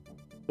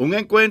Un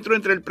encuentro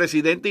entre el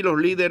presidente y los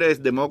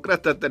líderes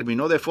demócratas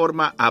terminó de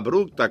forma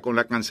abrupta con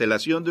la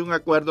cancelación de un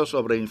acuerdo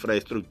sobre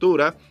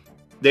infraestructura.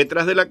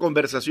 Detrás de la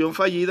conversación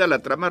fallida, la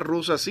trama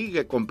rusa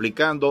sigue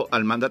complicando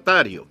al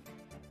mandatario.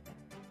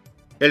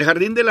 El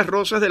Jardín de las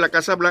Rosas de la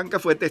Casa Blanca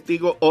fue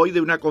testigo hoy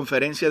de una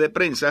conferencia de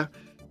prensa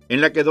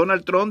en la que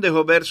Donald Trump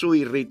dejó ver su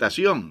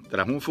irritación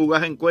tras un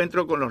fugaz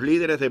encuentro con los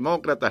líderes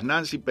demócratas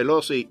Nancy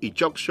Pelosi y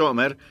Chuck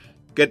Schumer,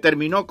 que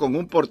terminó con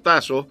un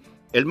portazo.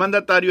 El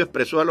mandatario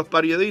expresó a los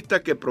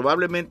periodistas que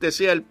probablemente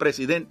sea el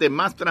presidente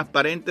más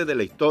transparente de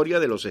la historia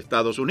de los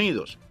Estados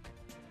Unidos.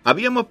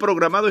 Habíamos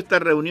programado esta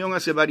reunión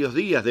hace varios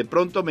días. De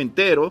pronto me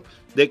entero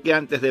de que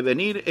antes de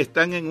venir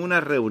están en una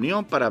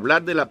reunión para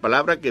hablar de la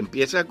palabra que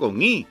empieza con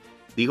I,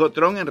 dijo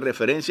Trump en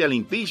referencia al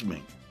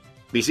impeachment.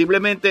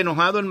 Visiblemente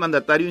enojado, el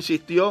mandatario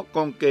insistió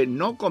con que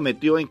no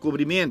cometió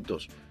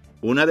encubrimientos,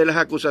 una de las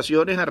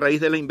acusaciones a raíz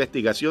de la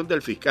investigación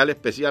del fiscal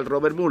especial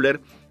Robert Mueller,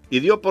 y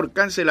dio por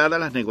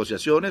canceladas las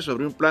negociaciones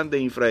sobre un plan de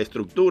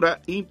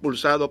infraestructura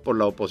impulsado por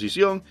la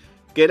oposición,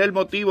 que era el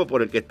motivo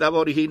por el que estaba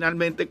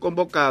originalmente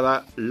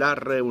convocada la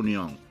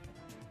reunión.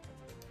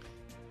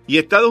 Y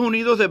Estados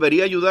Unidos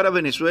debería ayudar a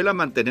Venezuela a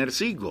mantener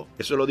Citgo,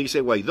 eso lo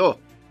dice Guaidó.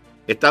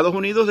 Estados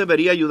Unidos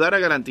debería ayudar a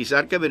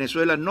garantizar que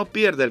Venezuela no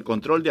pierda el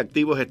control de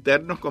activos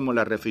externos como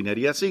la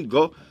refinería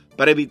Citgo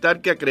para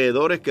evitar que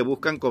acreedores que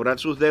buscan cobrar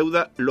sus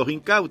deudas los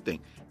incauten,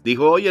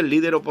 dijo hoy el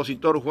líder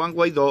opositor Juan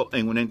Guaidó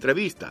en una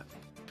entrevista.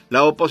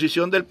 La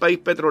oposición del país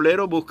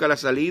petrolero busca la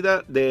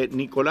salida de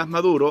Nicolás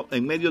Maduro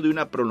en medio de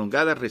una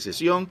prolongada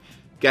recesión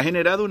que ha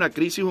generado una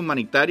crisis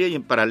humanitaria y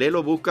en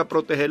paralelo busca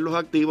proteger los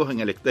activos en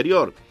el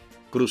exterior,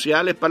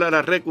 cruciales para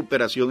la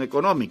recuperación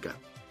económica.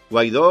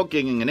 Guaidó,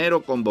 quien en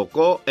enero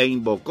convocó e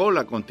invocó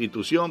la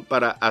Constitución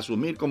para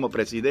asumir como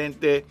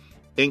presidente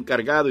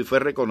encargado y fue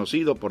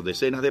reconocido por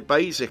decenas de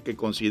países que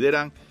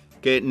consideran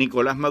que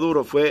Nicolás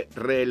Maduro fue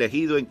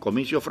reelegido en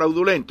comicios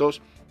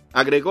fraudulentos,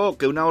 agregó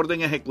que una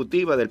orden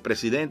ejecutiva del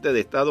presidente de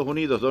Estados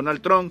Unidos,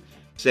 Donald Trump,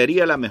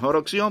 sería la mejor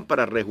opción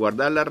para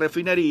resguardar la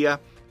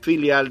refinería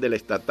filial de la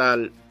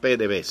estatal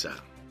PDVSA.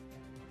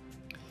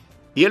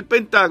 Y el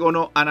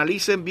Pentágono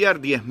analiza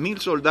enviar 10.000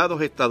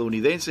 soldados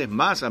estadounidenses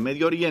más a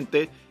Medio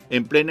Oriente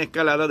en plena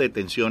escalada de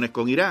tensiones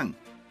con Irán.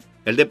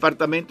 El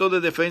Departamento de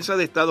Defensa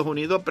de Estados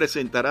Unidos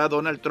presentará a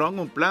Donald Trump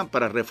un plan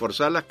para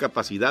reforzar las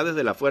capacidades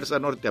de la fuerza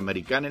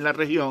norteamericana en la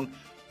región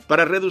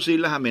para reducir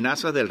las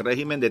amenazas del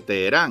régimen de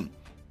Teherán.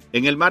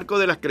 En el marco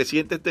de las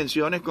crecientes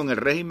tensiones con el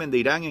régimen de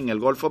Irán en el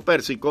Golfo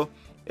Pérsico,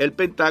 el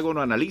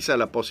Pentágono analiza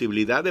la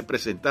posibilidad de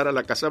presentar a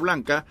la Casa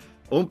Blanca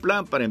un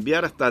plan para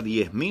enviar hasta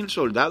 10.000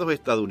 soldados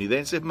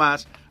estadounidenses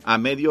más a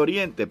Medio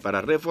Oriente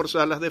para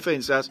reforzar las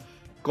defensas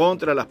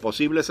contra las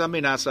posibles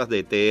amenazas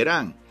de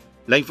Teherán.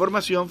 La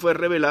información fue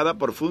revelada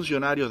por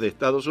funcionarios de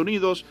Estados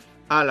Unidos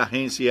a la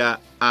agencia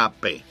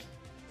AP.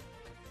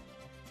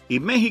 Y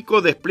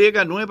México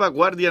despliega nueva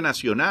Guardia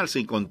Nacional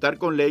sin contar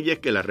con leyes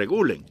que la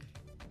regulen.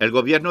 El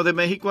gobierno de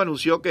México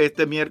anunció que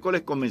este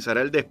miércoles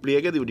comenzará el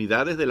despliegue de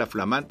unidades de la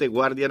flamante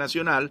Guardia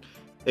Nacional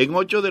en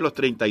 8 de los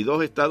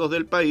 32 estados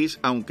del país,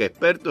 aunque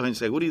expertos en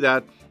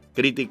seguridad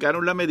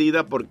criticaron la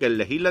medida porque el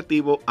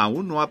legislativo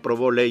aún no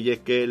aprobó leyes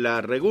que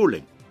la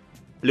regulen.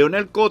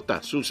 Leonel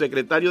Cota,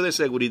 subsecretario de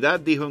Seguridad,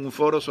 dijo en un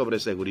foro sobre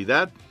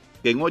seguridad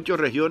que en 8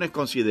 regiones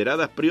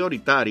consideradas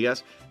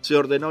prioritarias se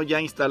ordenó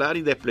ya instalar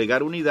y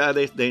desplegar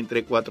unidades de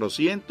entre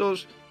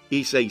 400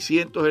 y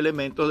 600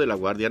 elementos de la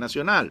Guardia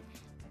Nacional.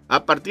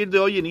 A partir de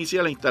hoy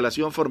inicia la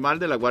instalación formal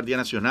de la Guardia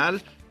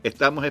Nacional.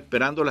 Estamos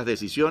esperando las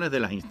decisiones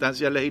de las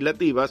instancias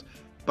legislativas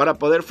para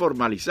poder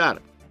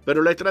formalizar,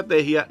 pero la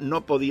estrategia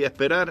no podía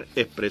esperar,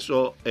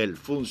 expresó el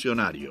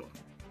funcionario.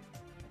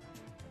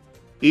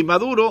 Y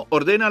Maduro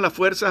ordena a las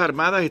Fuerzas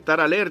Armadas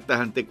estar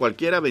alertas ante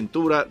cualquier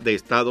aventura de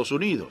Estados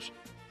Unidos.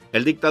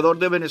 El dictador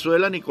de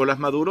Venezuela, Nicolás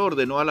Maduro,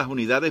 ordenó a las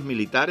unidades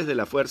militares de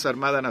la Fuerza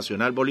Armada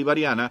Nacional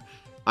Bolivariana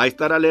a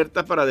estar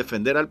alertas para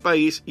defender al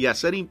país y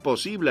hacer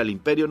imposible al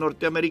imperio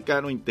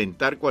norteamericano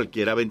intentar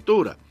cualquier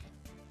aventura.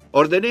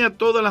 Ordené a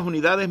todas las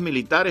unidades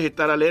militares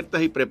estar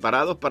alertas y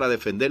preparados para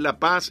defender la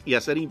paz y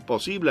hacer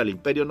imposible al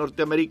imperio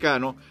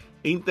norteamericano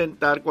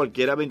intentar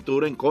cualquier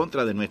aventura en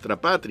contra de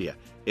nuestra patria.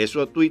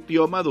 Eso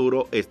tuiteó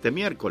Maduro este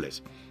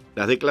miércoles.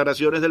 Las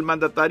declaraciones del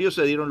mandatario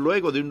se dieron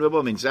luego de un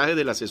nuevo mensaje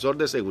del asesor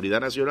de Seguridad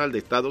Nacional de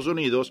Estados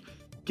Unidos,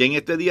 quien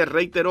este día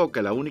reiteró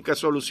que la única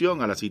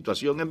solución a la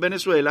situación en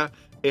Venezuela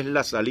es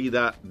la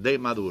salida de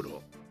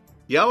Maduro.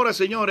 Y ahora,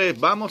 señores,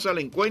 vamos al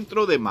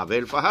encuentro de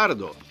Mabel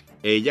Fajardo.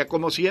 Ella,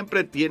 como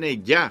siempre,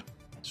 tiene ya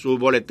su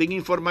boletín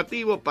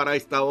informativo para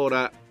esta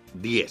hora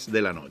 10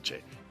 de la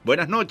noche.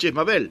 Buenas noches,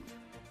 Mabel.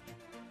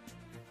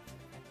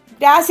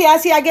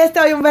 Gracias, y aquí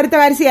estoy, Humberto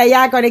García,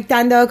 ya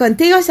conectando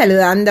contigo,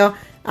 saludando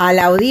a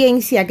la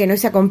audiencia que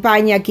nos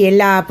acompaña aquí en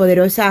la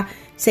poderosa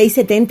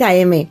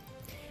 670M.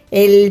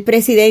 El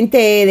presidente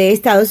de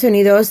Estados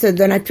Unidos,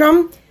 Donald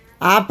Trump,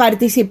 ha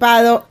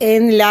participado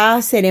en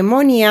la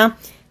ceremonia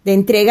de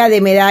entrega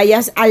de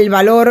medallas al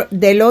valor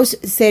de los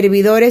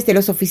servidores, de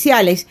los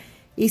oficiales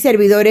y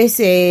servidores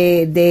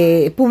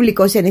de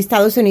públicos en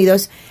Estados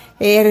Unidos,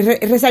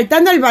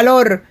 resaltando el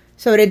valor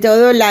sobre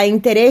todo la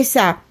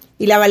entereza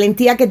y la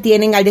valentía que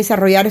tienen al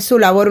desarrollar su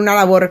labor, una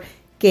labor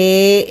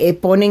que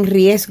pone en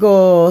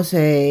riesgo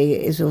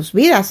sus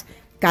vidas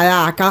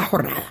cada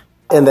jornada.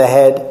 In the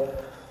head.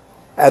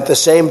 At the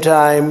same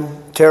time,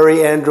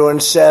 Terry, Andrew,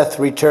 and Seth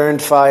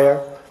returned fire.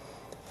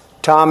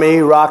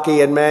 Tommy,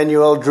 Rocky, and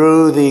Manuel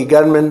drew the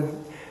gunman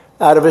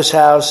out of his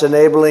house,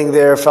 enabling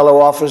their fellow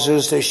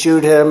officers to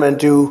shoot him and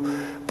to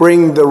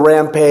bring the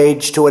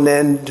rampage to an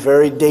end.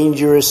 Very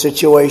dangerous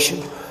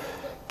situation.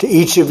 To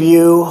each of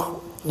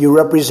you, you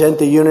represent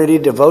the unity,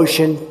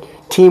 devotion,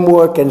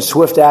 teamwork, and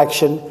swift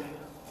action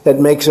that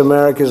makes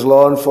America's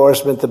law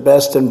enforcement the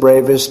best and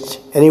bravest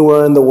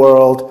anywhere in the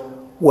world.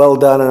 Well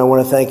done, and I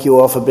want to thank you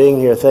all for being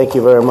here. Thank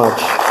you very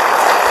much.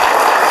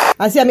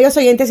 Así, amigos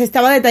oyentes,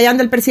 estaba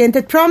detallando el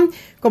presidente Trump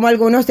cómo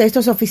algunos de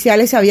estos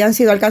oficiales habían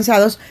sido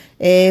alcanzados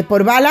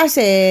por balas,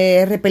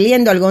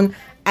 repeliendo algún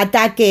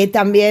ataque.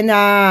 También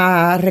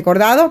ha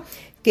recordado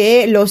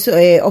que los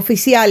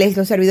oficiales,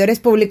 los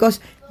servidores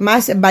públicos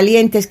más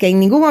valientes que en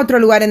ningún otro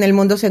lugar en el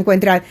mundo se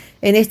encuentran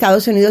en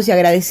Estados Unidos, y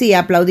agradecía,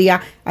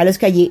 aplaudía a los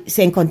que allí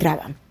se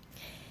encontraban.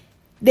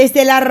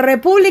 Desde la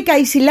República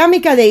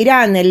Islámica de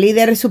Irán, el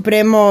líder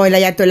supremo, el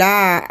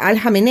ayatolá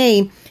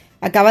al-Jamenei,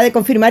 acaba de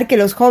confirmar que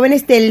los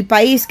jóvenes del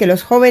país,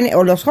 los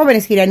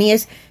jóvenes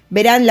iraníes,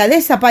 verán la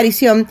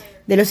desaparición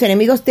de los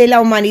enemigos de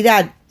la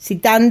humanidad,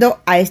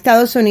 citando a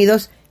Estados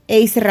Unidos e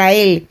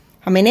Israel.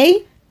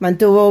 Jamenei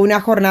mantuvo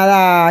una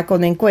jornada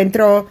con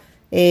encuentro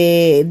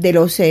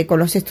con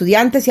los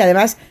estudiantes y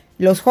además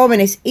los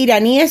jóvenes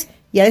iraníes,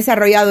 y ha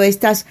desarrollado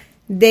estas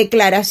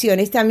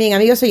declaraciones. También,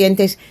 amigos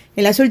oyentes,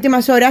 en las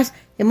últimas horas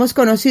hemos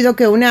conocido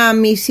que una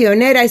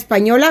misionera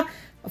española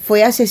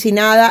fue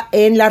asesinada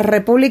en la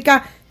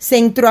República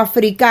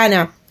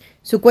Centroafricana.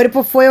 Su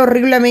cuerpo fue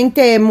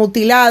horriblemente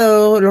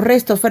mutilado, los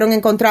restos fueron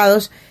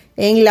encontrados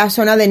en la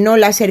zona de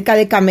Nola, cerca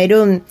de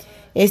Camerún.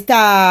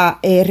 Esta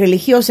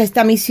religiosa,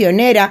 esta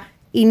misionera,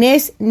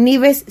 Inés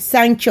Nives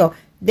Sancho,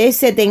 de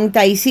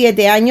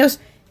 77 años,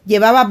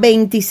 llevaba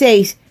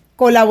 26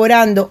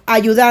 colaborando,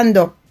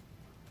 ayudando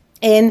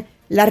en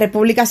la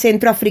República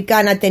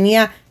Centroafricana.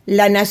 Tenía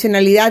la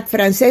nacionalidad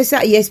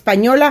francesa y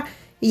española,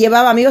 y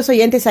llevaba, amigos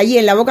oyentes, allí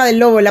en la boca del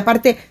lobo, en la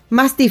parte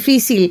más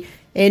difícil,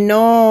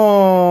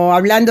 no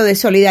hablando de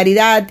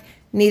solidaridad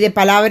ni de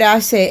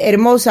palabras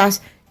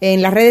hermosas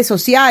en las redes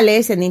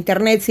sociales, en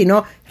internet,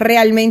 sino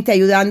realmente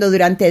ayudando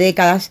durante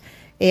décadas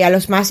a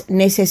los más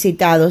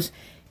necesitados.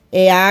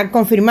 Ha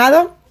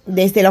confirmado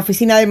desde la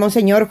oficina del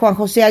Monseñor Juan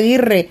José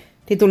Aguirre,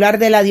 titular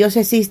de la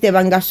diócesis de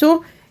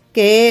Bangasú,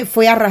 que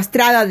fue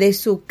arrastrada de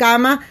su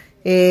cama.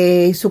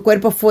 Su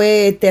cuerpo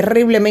fue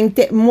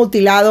terriblemente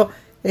mutilado.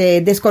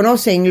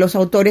 Desconocen los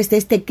autores de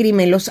este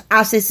crimen, los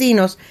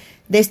asesinos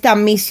de esta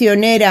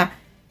misionera.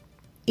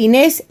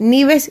 Inés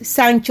Nives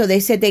Sancho,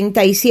 de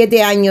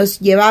 77 años,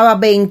 llevaba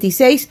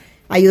 26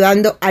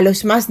 ayudando a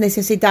los más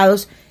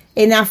necesitados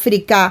en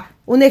África.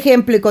 Un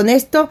ejemplo, y con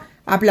esto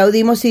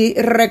aplaudimos y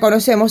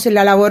reconocemos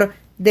la labor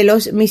de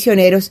los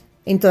misioneros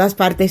en todas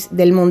partes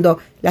del mundo.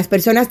 Las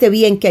personas de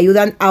bien que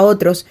ayudan a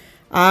otros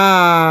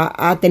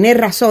a tener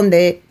razón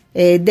de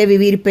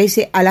vivir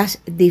pese a las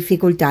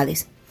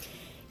dificultades.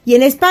 Y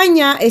en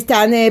España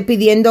están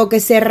pidiendo que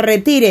se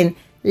retiren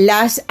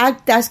las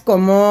actas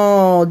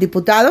como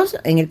diputados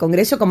en el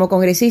Congreso, como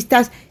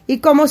congresistas y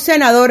como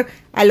senador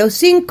a los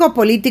 5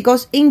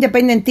 políticos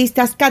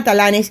independentistas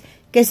catalanes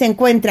que se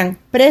encuentran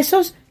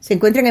presos, se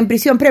encuentran en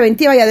prisión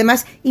preventiva y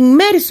además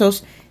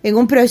inmersos en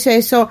un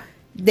proceso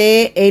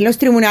en los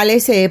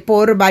tribunales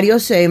por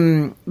varios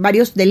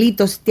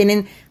delitos.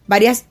 Tienen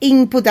varias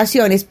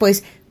imputaciones,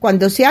 pues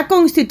cuando se ha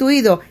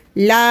constituido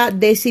la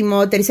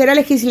 13ª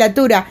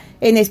legislatura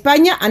en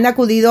España, han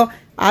acudido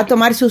a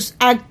tomar sus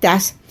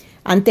actas.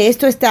 Ante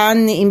esto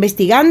están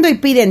investigando y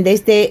piden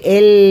desde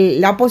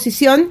la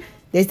oposición,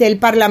 desde el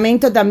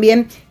Parlamento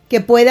también, que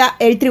pueda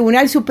el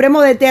Tribunal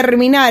Supremo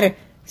determinar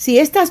si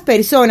estas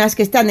personas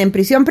que están en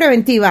prisión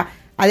preventiva,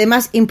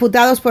 además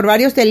imputados por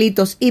varios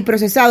delitos y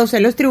procesados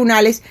en los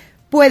tribunales,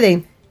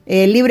 pueden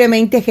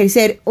libremente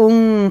ejercer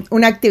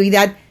una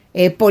actividad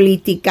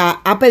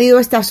política. Ha pedido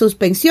esta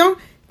suspensión.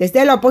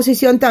 Desde la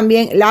oposición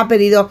también la ha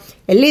pedido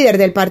el líder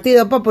del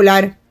Partido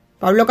Popular,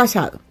 Pablo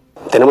Casado.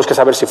 Tenemos que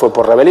saber si fue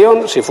por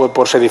rebelión, si fue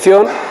por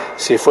sedición,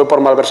 si fue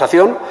por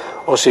malversación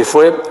o si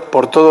fue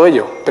por todo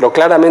ello. Pero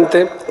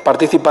claramente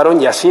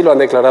participaron, y así lo han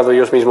declarado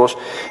ellos mismos,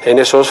 en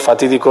esos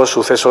fatídicos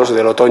sucesos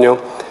del otoño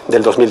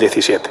del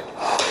 2017.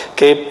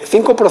 Que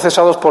 5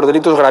 procesados por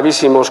delitos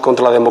gravísimos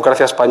contra la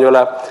democracia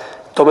española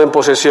tomen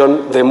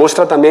posesión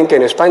demuestra también que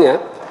en España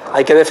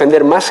hay que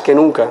defender más que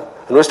nunca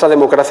nuestra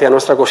democracia,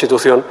 nuestra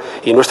Constitución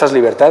y nuestras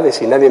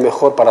libertades, y nadie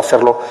mejor para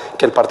hacerlo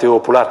que el Partido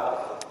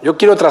Popular. Yo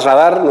quiero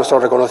trasladar nuestro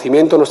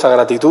reconocimiento, nuestra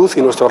gratitud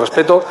y nuestro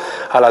respeto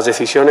a las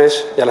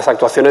decisiones y a las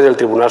actuaciones del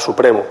Tribunal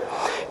Supremo.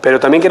 Pero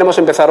también queremos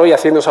empezar hoy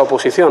haciendo esa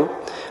oposición,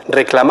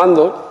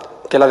 reclamando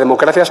que la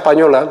democracia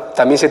española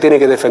también se tiene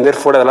que defender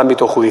fuera del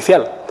ámbito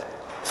judicial.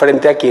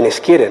 frente a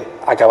quienes quieren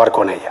acabar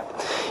con ella.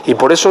 Y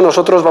por eso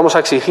nosotros vamos a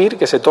exigir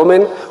que se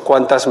tomen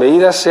cuantas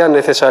medidas sean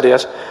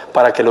necesarias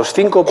para que los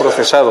 5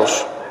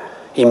 procesados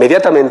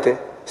inmediatamente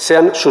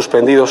sean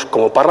suspendidos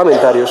como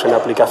parlamentarios en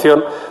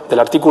aplicación del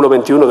artículo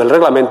 21 del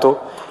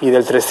reglamento y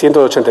del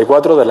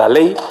 384 de la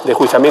Ley de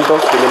Enjuiciamiento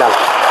Criminal.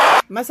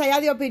 Más allá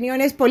de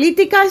opiniones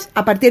políticas,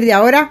 a partir de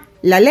ahora,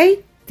 la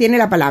ley tiene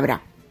la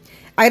palabra.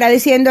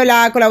 Agradeciendo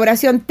la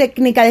colaboración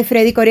técnica de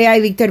Freddy Corea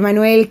y Víctor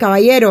Manuel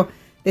Caballero.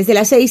 Desde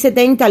las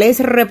 6:70 les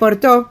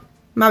reportó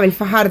Mabel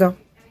Fajardo.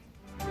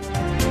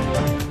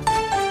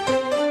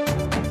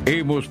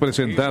 Hemos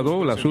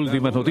presentado las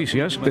últimas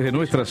noticias desde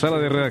nuestra sala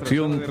de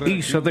redacción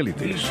y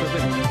satélites.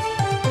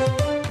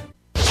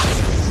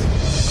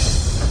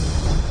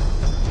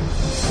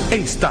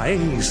 Esta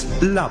es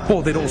la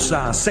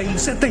poderosa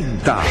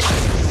 670.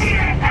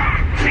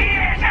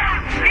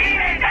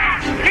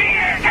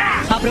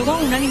 Aprobó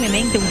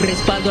unánimemente un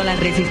respaldo a la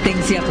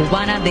resistencia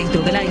cubana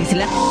dentro de la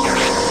isla.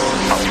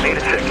 A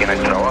unirse a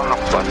quienes trabajan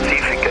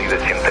pacífica y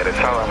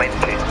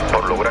desinteresadamente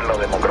por lograr la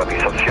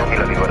democratización y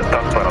la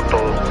libertad para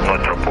todo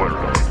nuestro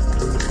pueblo.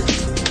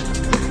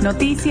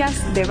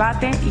 Noticias,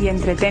 debate y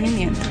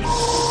entretenimiento.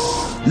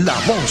 La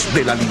voz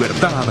de la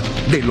libertad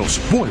de los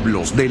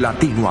pueblos de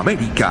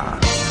Latinoamérica.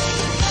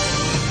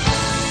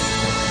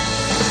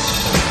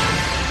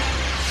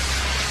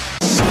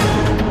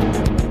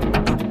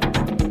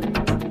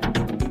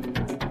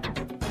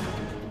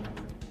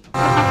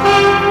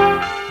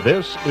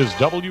 This is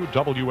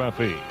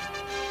WWFE,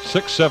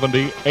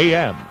 670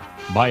 AM,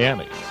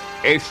 Miami.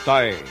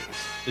 Esta es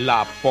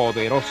la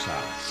poderosa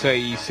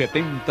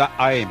 670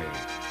 AM,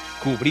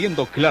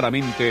 cubriendo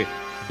claramente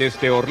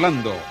desde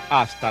Orlando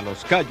hasta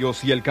Los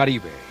Cayos y el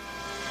Caribe.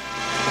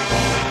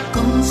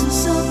 Con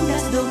sus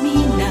ondas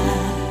domina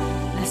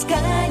las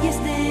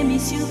calles de mi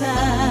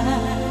ciudad,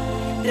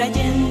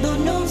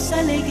 trayéndonos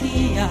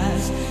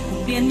alegrías,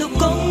 cumpliendo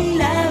con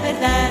la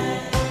verdad.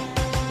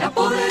 La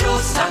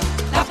poderosa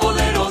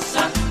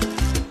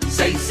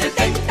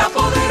 670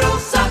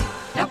 poderosa,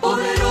 la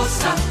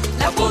poderosa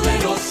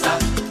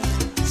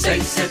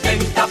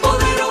 670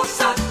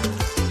 poderosa.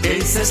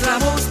 Esa es la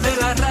voz de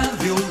la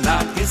radio,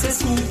 la que se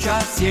escucha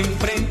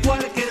siempre en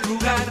cualquier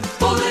lugar.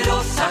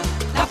 Poderosa,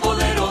 la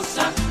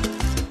poderosa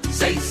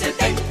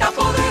 670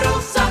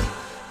 poderosa,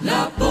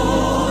 la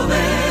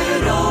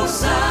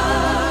poderosa.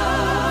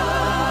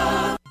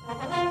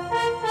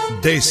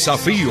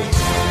 Desafío.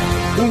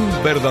 Un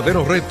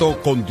verdadero reto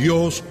con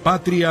Dios,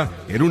 patria,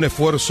 en un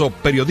esfuerzo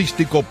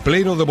periodístico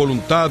pleno de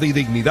voluntad y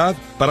dignidad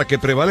para que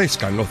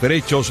prevalezcan los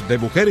derechos de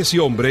mujeres y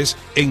hombres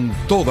en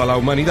toda la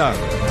humanidad.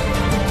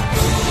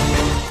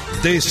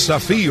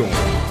 Desafío.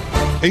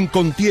 En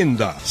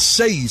contienda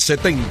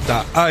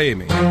 670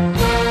 AM.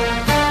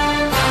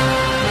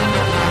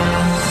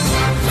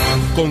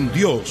 Con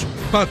Dios,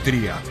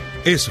 patria,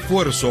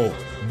 esfuerzo,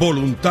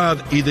 voluntad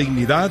y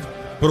dignidad,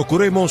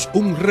 procuremos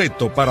un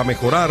reto para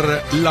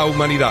mejorar la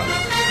humanidad.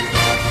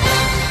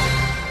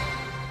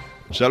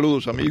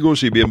 Saludos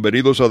amigos y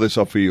bienvenidos a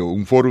Desafío,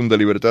 un fórum de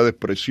libertad de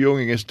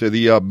expresión en este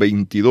día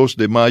 22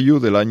 de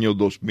mayo del año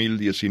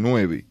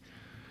 2019.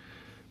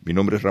 Mi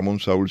nombre es Ramon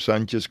Saul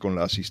Sanchez con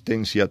la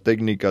asistencia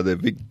técnica de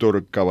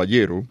Víctor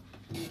Caballero,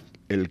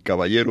 el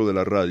caballero de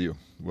la radio.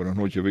 Buenas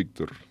noches,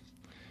 Víctor.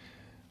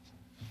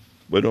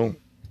 Bueno,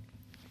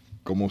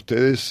 como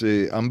ustedes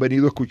han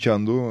venido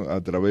escuchando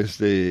a través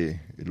de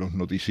los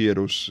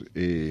noticieros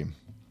de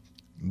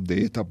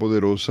esta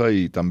poderosa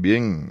y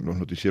también los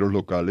noticieros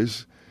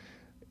locales,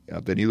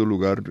 ha tenido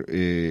lugar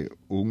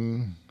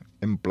un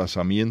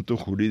emplazamiento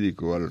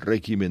jurídico al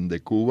régimen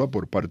de Cuba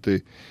por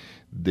parte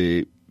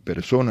de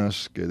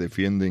personas que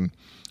defienden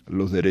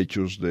los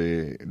derechos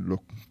de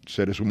los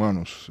seres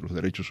humanos, los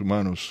derechos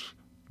humanos,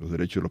 los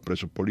derechos de los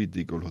presos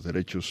políticos, los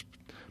derechos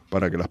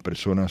para que las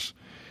personas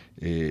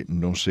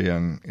no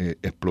sean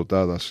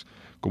explotadas,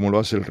 como lo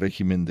hace el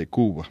régimen de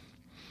Cuba.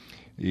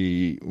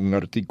 Y un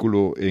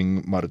artículo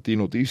en Martí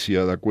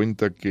Noticia da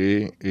cuenta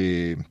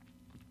que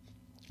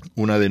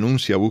una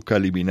denuncia busca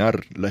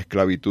eliminar la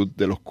esclavitud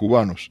de los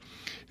cubanos.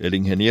 El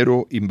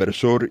ingeniero,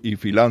 inversor y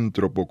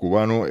filántropo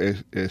cubano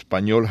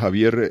español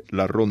Javier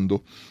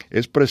Larrondo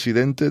es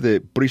presidente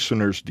de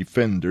Prisoners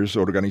Defenders,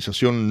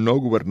 organización no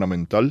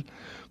gubernamental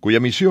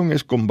cuya misión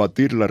es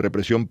combatir la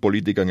represión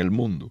política en el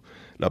mundo.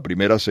 La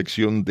primera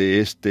sección de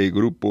este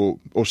grupo,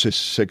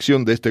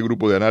 sección de este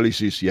grupo de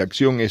análisis y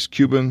acción es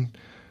Cuban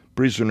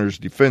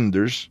Prisoners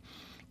Defenders,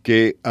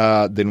 que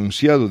ha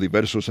denunciado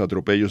diversos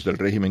atropellos del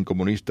régimen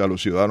comunista a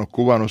los ciudadanos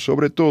cubanos,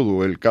 sobre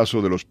todo el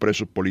caso de los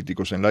presos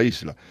políticos en la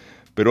isla.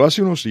 Pero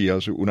hace unos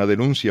días una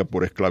denuncia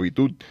por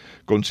esclavitud,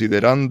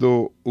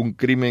 considerado un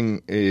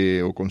crimen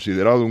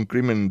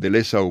de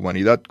lesa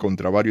humanidad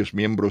contra varios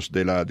miembros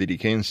de la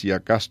dirigencia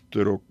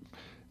Castro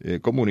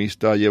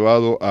comunista, ha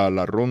llevado a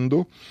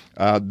Larrondo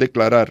a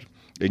declarar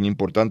en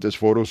importantes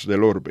foros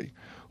del orbe.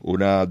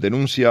 Una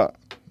denuncia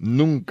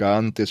nunca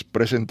antes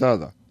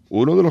presentada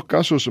Uno de los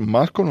casos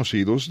más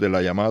conocidos de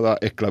la llamada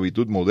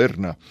esclavitud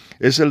moderna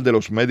es el de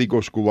los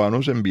médicos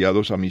cubanos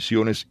enviados a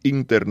misiones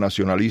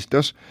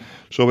internacionalistas,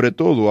 sobre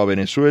todo a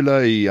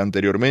Venezuela y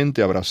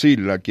anteriormente a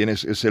Brasil, a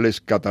quienes se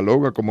les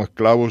cataloga como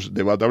esclavos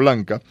de bata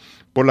blanca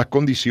por las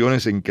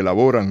condiciones en que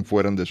laboran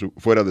fuera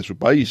de su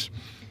país.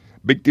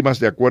 Víctimas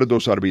de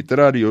acuerdos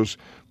arbitrarios,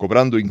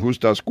 cobrando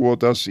injustas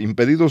cuotas,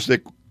 impedidos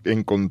de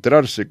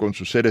encontrarse con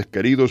sus seres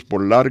queridos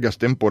por largas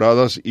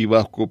temporadas y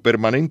bajo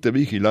permanente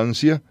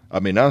vigilancia,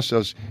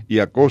 amenazas y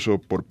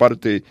acoso por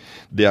parte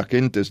de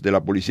agentes de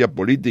la policía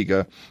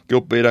política que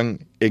operan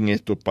en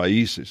estos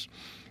países.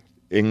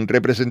 En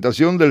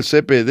representación del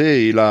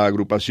CPD y la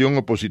agrupación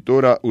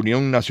opositora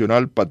Unión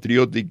Nacional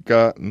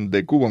Patriótica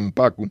de Cuba,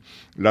 UNPACU,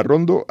 la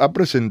Rondo ha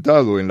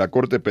presentado en la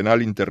Corte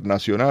Penal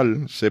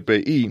Internacional,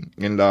 CPI,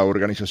 en la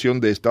Organización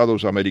de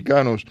Estados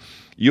Americanos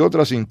y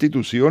otras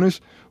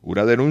instituciones,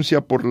 una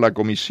denuncia por la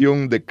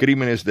comisión de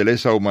crímenes de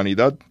lesa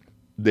humanidad,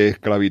 de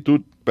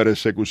esclavitud,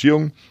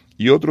 persecución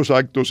y otros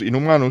actos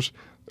inhumanos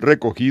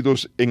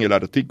recogidos en el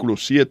artículo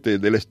 7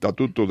 del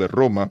Estatuto de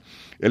Roma,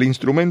 el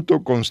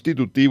instrumento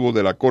constitutivo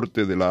de la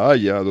Corte de la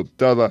Haya,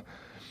 adoptada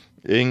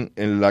en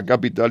la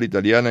capital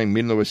italiana en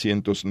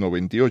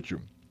 1998.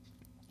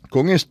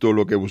 Con esto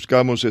lo que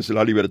buscamos es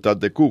la libertad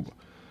de Cuba.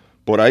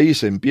 Por ahí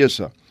se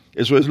empieza.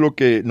 Eso es lo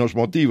que nos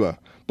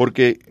motiva,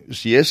 porque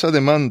si esa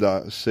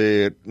demanda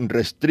se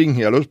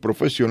restringe a los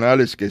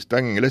profesionales que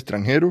están en el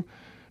extranjero,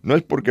 no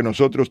es porque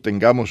nosotros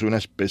tengamos una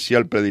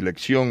especial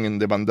predilección en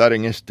demandar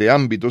en este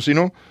ámbito,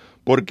 sino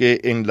porque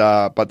es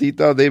la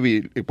patita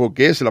débil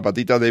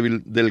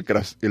del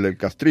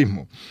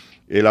castrismo.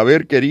 El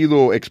haber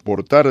querido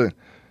exportar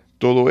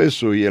todo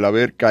eso y el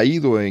haber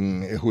caído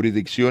en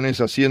jurisdicciones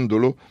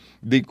haciéndolo,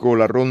 dijo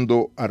la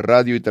Rondo a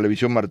Radio y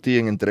Televisión Martí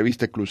en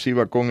entrevista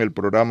exclusiva con el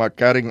programa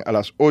Karen a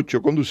las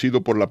 8,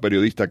 conducido por la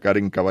periodista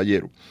Karen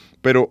Caballero.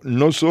 Pero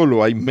no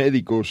solo hay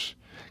médicos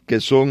que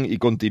son y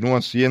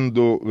continúan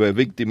siendo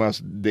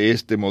víctimas de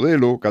este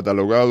modelo,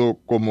 catalogado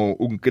como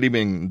un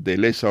crimen de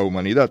lesa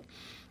humanidad.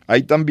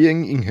 Hay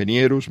también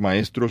ingenieros,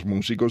 maestros,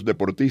 músicos,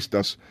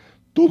 deportistas,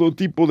 todo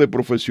tipo de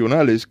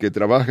profesionales que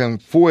trabajan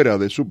fuera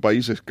de su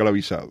país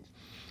esclavizado.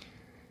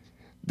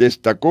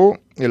 Destacó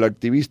el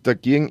activista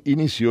quien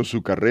inició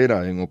su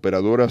carrera en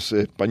operadoras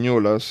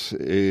españolas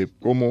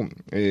como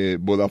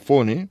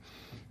Vodafone,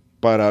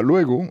 para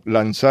luego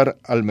lanzar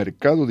al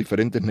mercado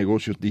diferentes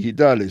negocios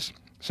digitales,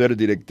 ser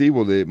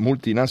directivo de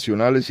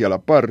multinacionales y a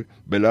la par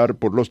velar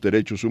por los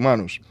derechos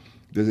humanos.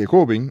 Desde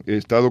joven he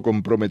estado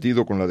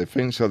comprometido con la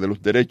defensa de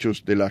los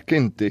derechos de la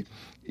gente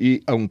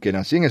y, aunque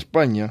nací en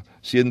España,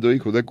 siendo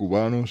hijo de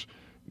cubanos,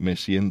 me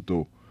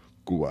siento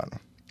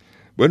cubano.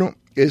 Bueno,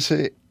 esa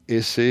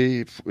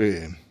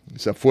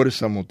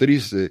fuerza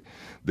motriz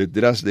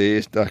detrás de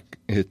esta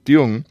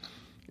gestión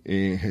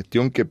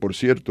que, por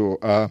cierto,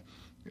 ha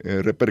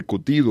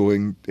repercutido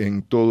en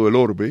todo el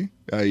orbe.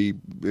 Hay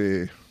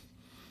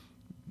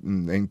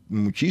en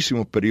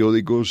muchísimos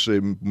periódicos,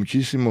 en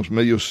muchísimos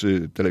medios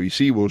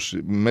televisivos,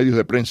 medios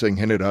de prensa en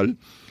general,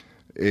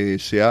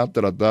 se ha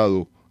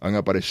tratado, han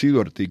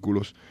aparecido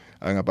artículos,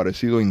 han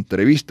aparecido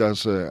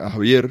entrevistas a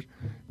Javier,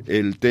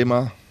 el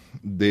tema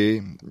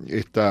de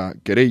esta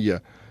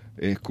querella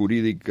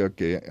jurídica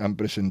que han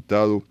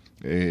presentado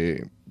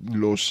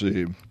los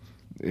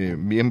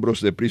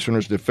miembros de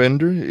Prisoners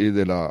Defender y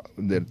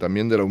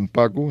también de la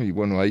UNPACU, y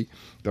bueno, hay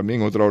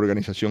también otra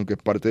organización que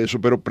es parte de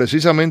eso, pero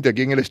precisamente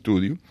aquí en el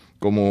estudio,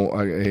 como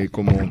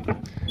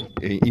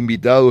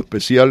invitado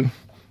especial,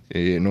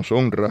 nos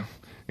honra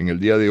en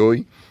el día de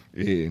hoy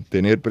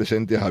tener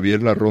presente a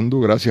Javier La Rondo.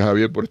 Gracias,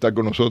 Javier, por estar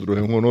con nosotros,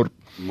 es un honor.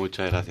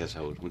 Muchas gracias,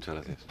 Saúl, muchas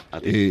gracias. A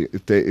ti.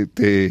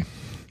 Te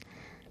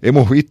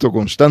hemos visto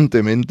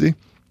constantemente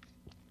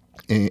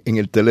en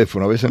el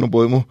teléfono, a veces no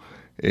podemos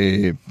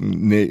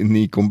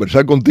ni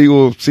conversar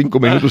contigo 5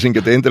 minutos sin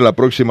que te entre la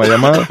próxima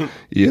llamada,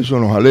 y eso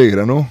nos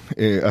alegra, ¿no?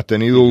 Has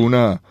tenido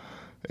una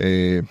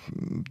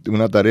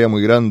tarea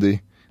muy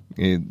grande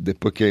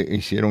después que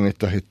hicieron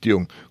esta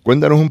gestión.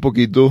 Cuéntanos un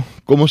poquito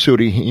cómo se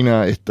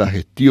origina esta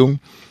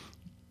gestión,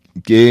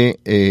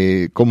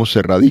 cómo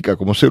se radica,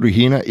 cómo se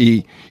origina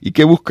y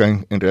qué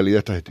buscan en realidad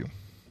esta gestión.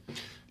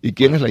 ¿Y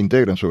quiénes la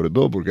integran, sobre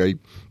todo? Porque hay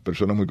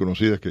personas muy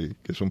conocidas que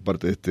son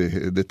parte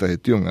de esta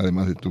gestión,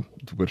 además de tu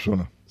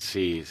persona.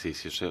 Sí,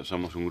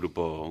 somos un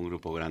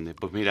grupo grande.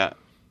 Pues mira,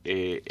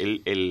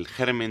 el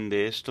germen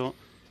de esto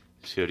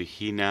se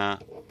origina,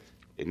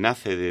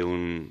 nace de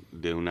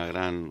una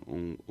gran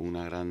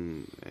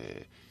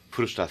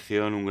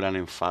frustración, un gran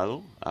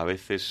enfado. A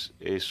veces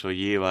eso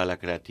lleva a la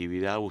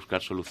creatividad, a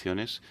buscar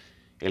soluciones.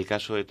 El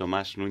caso de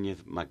Tomás Núñez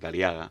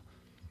Magdariaga,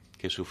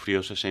 que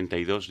sufrió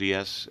 62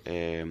 días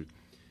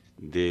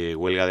de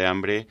huelga de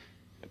hambre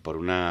por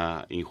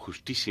una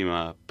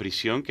injustísima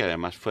prisión que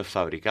además fue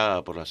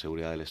fabricada por la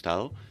seguridad del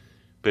Estado,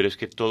 pero es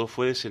que todo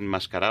fue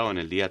desenmascarado en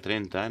el día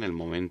 30, en el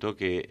momento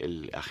que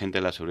el agente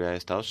de la seguridad del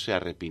Estado se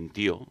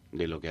arrepintió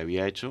de lo que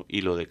había hecho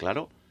y lo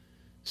declaró.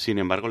 Sin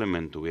embargo, le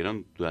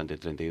mantuvieron durante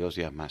 32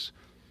 días más.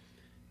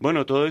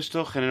 Bueno, todo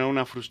esto generó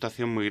una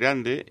frustración muy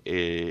grande.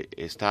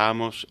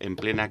 Estábamos en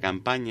plena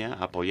campaña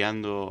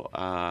apoyando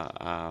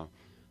a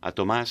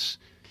Tomás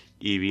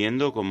y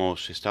viendo cómo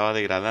se estaba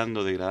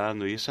degradando,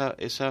 y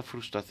esa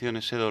frustración,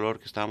 ese dolor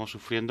que estábamos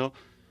sufriendo,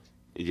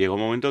 llegó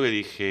un momento que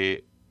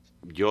dije,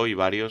 yo y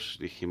varios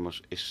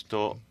dijimos,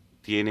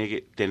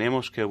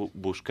 tenemos que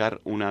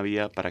buscar una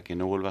vía para que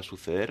no vuelva a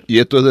suceder. Y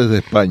esto es desde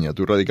España,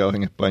 tú radicabas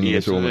en España en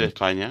ese momento.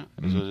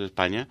 Eso es de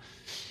España.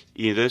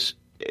 Y entonces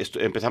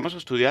empezamos a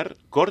estudiar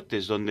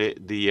cortes de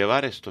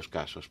llevar estos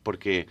casos,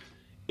 porque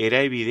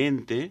era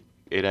evidente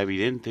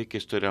que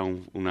esto era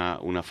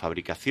una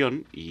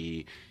fabricación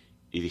y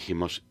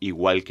dijimos,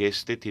 igual que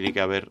tiene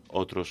que haber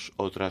otros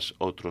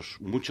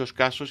muchos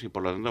casos y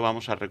por lo tanto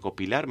vamos a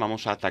recopilar,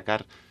 vamos a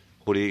atacar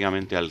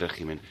jurídicamente al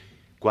régimen.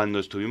 Cuando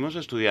estuvimos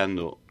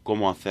estudiando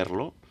cómo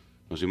hacerlo,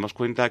 nos dimos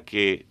cuenta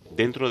que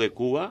dentro de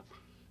Cuba,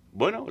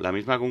 bueno, la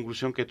misma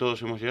conclusión que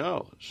todos hemos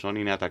llegado, son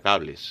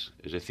inatacables.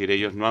 Es decir,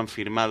 ellos no han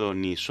firmado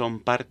ni son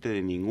parte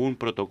de ningún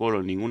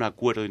protocolo, ningún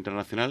acuerdo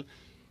internacional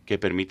que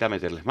permita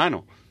meterles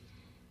mano.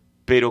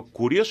 Pero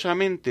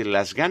curiosamente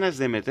las ganas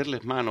de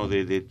meterles mano,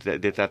 de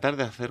tratar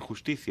de hacer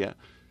justicia,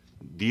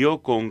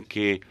 dio con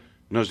que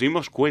nos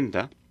dimos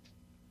cuenta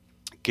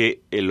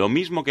que lo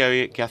mismo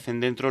que hacen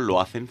dentro lo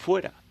hacen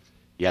fuera.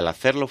 Y al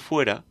hacerlo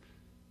fuera,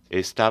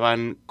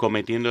 estaban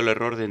cometiendo el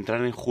error de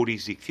entrar en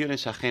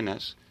jurisdicciones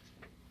ajenas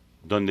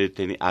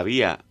donde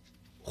había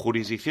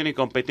jurisdicción y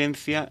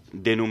competencia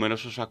de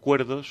numerosos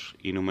acuerdos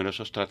y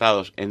numerosos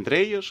tratados, entre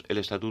ellos el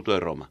Estatuto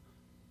de Roma.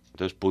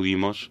 Entonces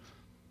pudimos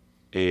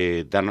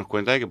darnos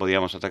cuenta de que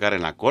podíamos atacar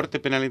en la Corte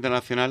Penal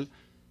Internacional,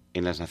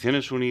 en las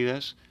Naciones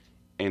Unidas,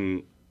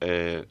 en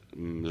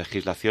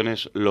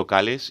legislaciones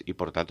locales y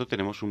por tanto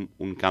tenemos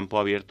un campo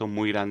abierto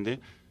muy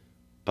grande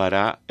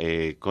para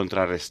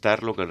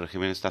contrarrestar lo que el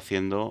régimen está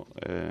haciendo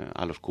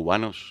a los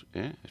cubanos,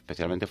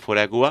 especialmente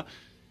fuera de Cuba.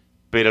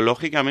 Pero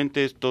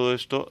lógicamente todo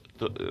esto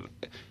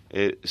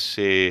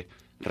se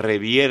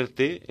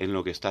revierte en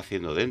lo que está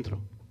haciendo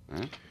dentro.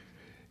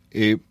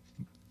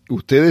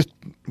 Ustedes,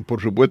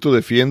 por supuesto,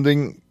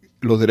 defienden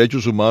los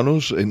derechos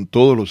humanos en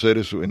todos los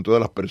seres, en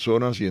todas las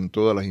personas y en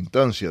todas las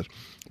instancias.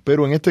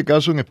 Pero en este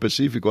caso en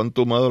específico han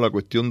tomado la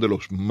cuestión de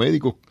los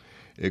médicos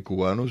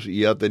cubanos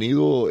y ha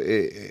tenido,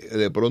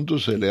 de pronto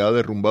se le ha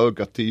derrumbado el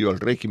castillo al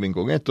régimen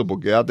con esto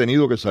porque ha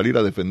tenido que salir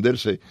a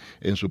defenderse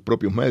en sus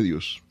propios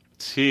medios.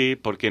 Sí,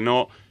 porque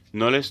no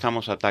le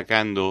estamos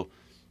atacando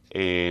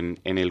en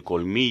el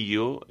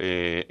colmillo,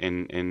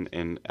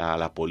 a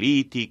la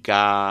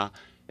política,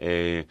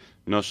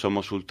 no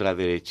somos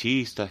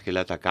ultraderechistas que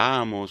le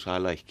atacamos a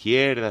la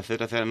izquierda,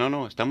 etcétera, etcétera.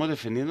 No, estamos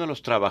defendiendo a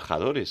los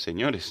trabajadores,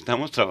 señores.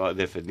 Estamos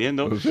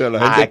defendiendo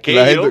la gente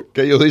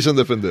que ellos dicen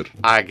defender.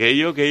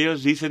 Aquello que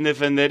ellos dicen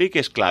defender y que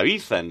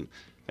esclavizan.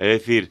 Es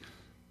decir,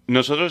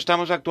 nosotros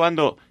estamos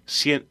actuando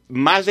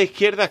más de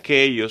izquierda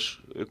que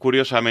ellos,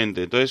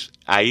 curiosamente. Entonces,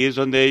 ahí es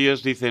donde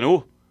ellos dicen,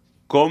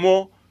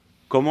 ¿cómo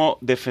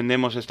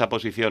defendemos esta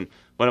posición?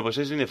 Bueno, pues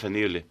es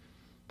indefendible,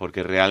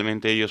 porque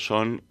realmente ellos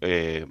son,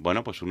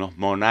 pues unos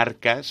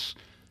monarcas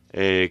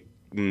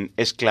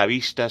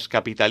esclavistas,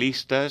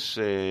 capitalistas,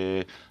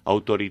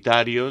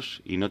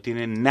 autoritarios, y no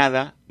tienen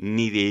nada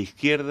ni de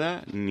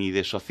izquierda, ni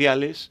de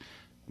sociales,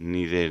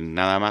 ni de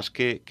nada más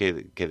que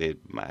de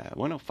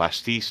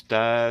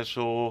fascistas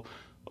o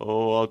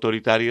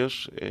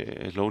autoritarios,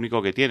 es lo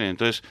único que tienen.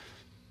 Entonces,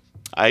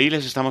 ahí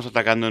les estamos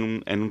atacando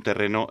en un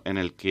terreno en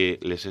el que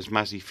les es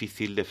más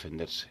difícil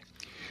defenderse.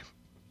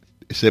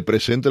 Se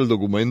presenta el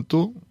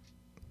documento,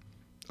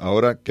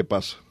 ¿ahora qué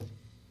pasa?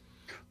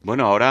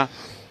 Bueno, ahora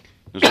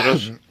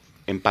nosotros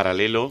en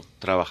paralelo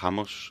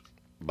trabajamos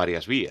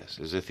varias vías.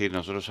 Es decir,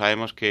 nosotros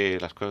sabemos que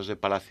las cosas de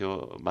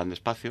Palacio van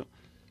despacio,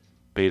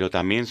 pero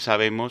también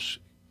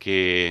sabemos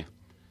que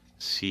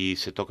si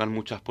se tocan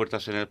muchas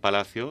puertas en el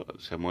Palacio,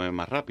 se mueven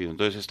más rápido.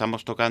 Entonces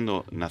estamos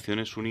tocando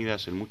Naciones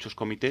Unidas en muchos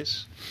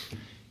comités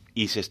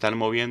y se están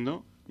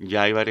moviendo.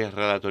 Ya hay varias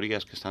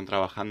relatorías que están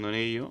trabajando en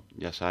ello,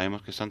 ya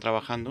sabemos que están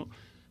trabajando,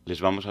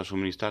 les vamos a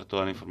suministrar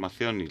toda la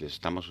información y les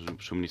estamos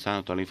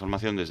suministrando toda la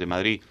información desde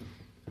Madrid,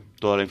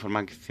 toda la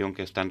información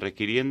que están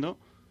requiriendo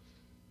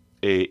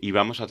y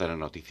vamos a tener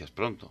noticias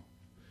pronto.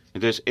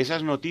 Entonces,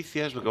 esas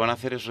noticias lo que van a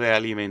hacer es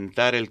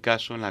realimentar el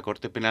caso en la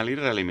Corte Penal y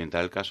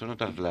realimentar el caso en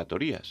otras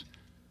relatorías.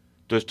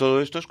 Entonces,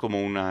 todo esto es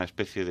como una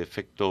especie de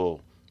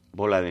efecto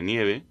bola de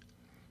nieve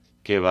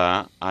que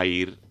va a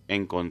ir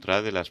en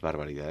contra de las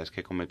barbaridades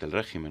que comete el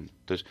régimen.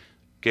 Entonces,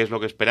 ¿qué es lo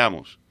que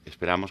esperamos?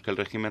 Esperamos que el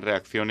régimen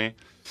reaccione,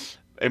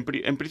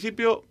 en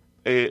principio,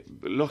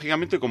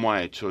 lógicamente como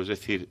ha hecho, es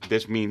decir,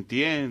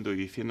 desmintiendo y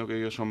diciendo que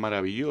ellos son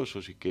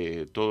maravillosos y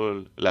que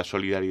toda la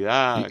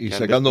solidaridad... Y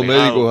sacando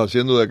médicos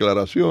haciendo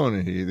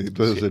declaraciones y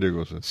toda esa serie de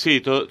cosas.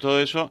 Sí,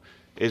 todo eso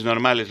es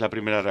normal, es la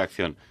primera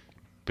reacción.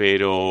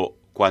 Pero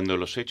cuando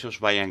los hechos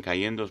vayan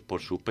cayendo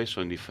por su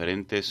peso en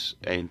diferentes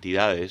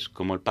entidades,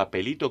 como el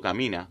papelito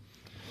camina...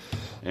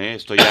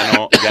 Esto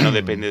ya no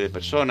depende de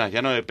personas,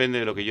 ya no depende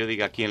de lo que yo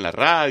diga aquí en la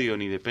radio,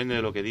 ni depende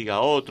de lo que diga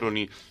otro,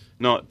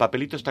 no, el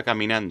papelito está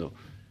caminando.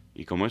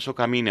 Y como eso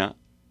camina,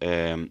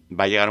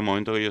 va a llegar un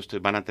momento que ellos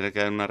van a tener que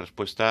dar una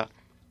respuesta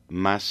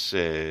más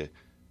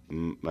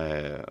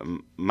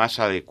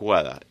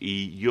adecuada.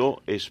 Y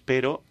yo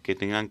espero que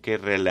tengan que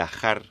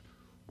relajar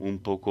un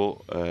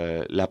poco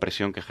la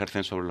presión que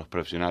ejercen sobre los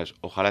profesionales.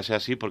 Ojalá sea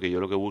así, porque yo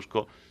lo que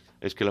busco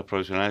es que los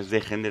profesionales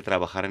dejen de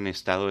trabajar en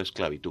estado de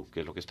esclavitud,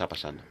 que es lo que está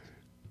pasando.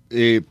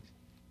 ¿Qué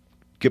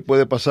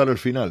puede pasar al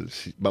final?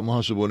 Vamos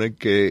a suponer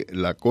que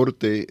la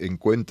Corte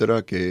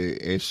encuentra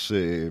que es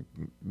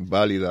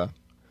válida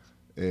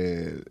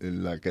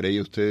la querella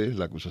de ustedes,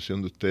 la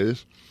acusación de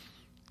ustedes.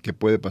 ¿Qué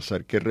puede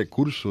pasar? ¿Qué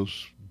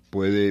recursos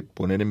puede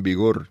poner en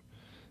vigor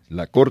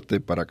la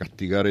Corte para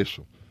castigar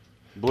eso?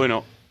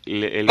 Bueno,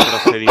 el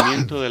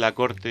procedimiento de la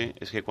Corte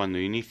es que cuando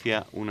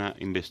inicia una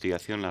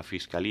investigación la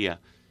Fiscalía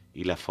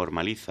y la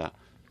formaliza,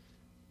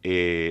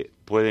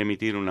 puede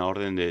emitir una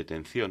orden de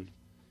detención.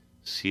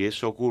 Si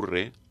eso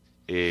ocurre,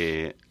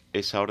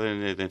 esa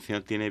orden de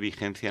detención tiene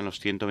vigencia en los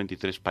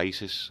 123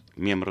 países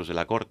miembros de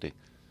la Corte.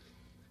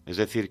 Es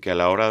decir, que a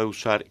la hora de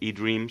usar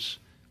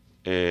eDreams,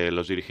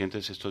 estos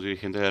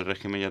dirigentes del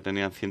régimen ya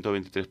tenían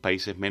 123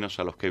 países menos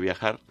a los que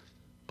viajar,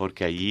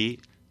 porque allí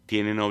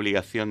tienen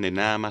obligación de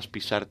nada más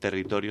pisar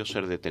territorio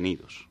ser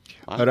detenidos,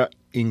 ¿vale? Ahora,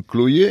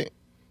 incluye,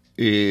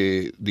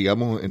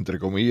 digamos, entre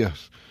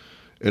comillas,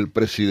 el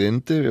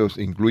presidente,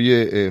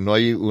 incluye, no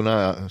hay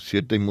una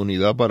cierta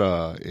inmunidad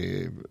para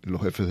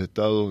los jefes de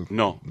Estado.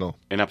 No,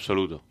 en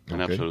absoluto,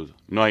 en Okay. absoluto.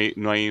 No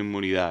hay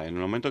inmunidad. En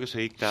el momento que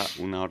se dicta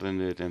una orden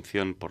de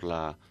detención por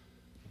la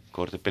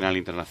Corte Penal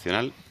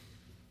Internacional,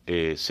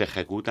 se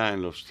ejecuta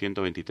en los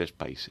 123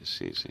 países,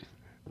 sí.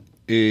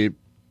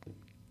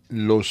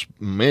 Los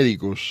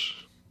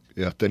médicos,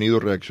 ¿has tenido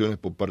reacciones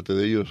por parte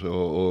de ellos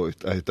o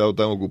has estado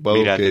tan ocupado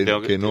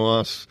que no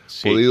has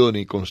podido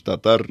ni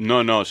constatar?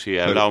 No, sí,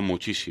 he hablado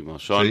muchísimo.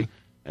 ¿Sí?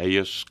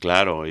 Ellos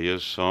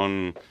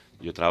son...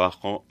 Yo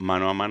trabajo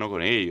mano a mano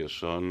con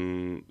ellos,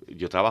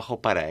 yo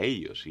trabajo para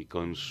ellos y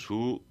con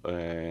su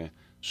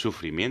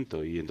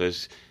sufrimiento. Y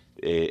entonces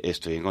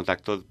estoy en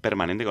contacto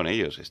permanente con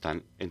ellos.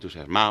 Están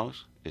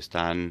entusiasmados,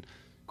 están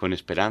con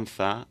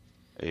esperanza,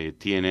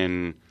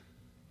 tienen...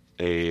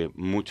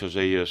 muchos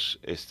de ellos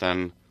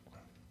están...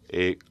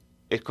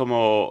 es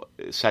como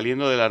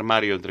saliendo del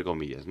armario, entre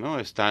comillas, ¿no?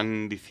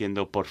 Están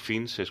diciendo, por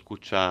fin se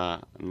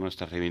escucha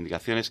nuestras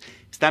reivindicaciones.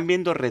 Están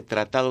viendo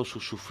retratado su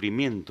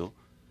sufrimiento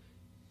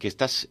que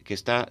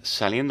está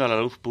saliendo a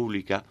la luz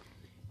pública,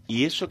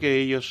 y eso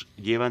que ellos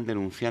llevan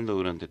denunciando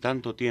durante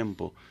tanto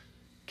tiempo,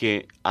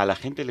 que a la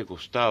gente le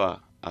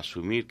costaba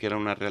asumir que era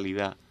una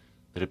realidad,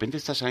 de repente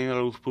está saliendo a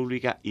la luz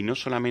pública, y no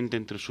solamente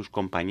entre sus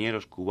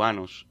compañeros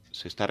cubanos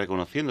se está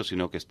reconociendo,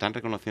 sino que están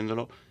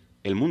reconociéndolo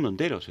el mundo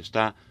entero, se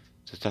está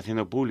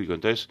haciendo público.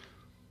 Entonces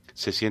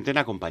se sienten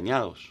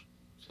acompañados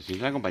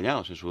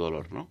en su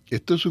dolor, ¿no?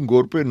 Esto es un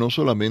golpe, no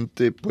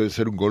solamente puede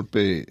ser un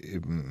golpe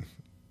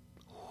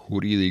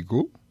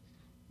jurídico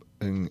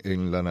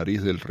en la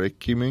nariz del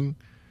régimen,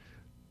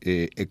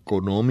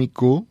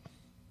 económico,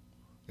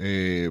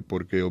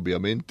 porque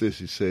obviamente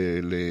si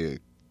se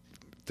le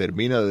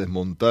termina de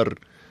desmontar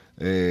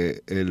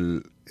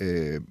el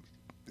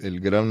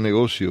gran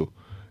negocio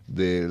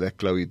de la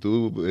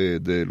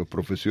esclavitud de los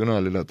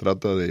profesionales, la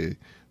trata de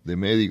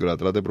médicos, la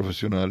trata de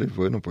profesionales,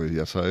 bueno, pues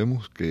ya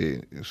sabemos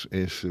que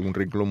es un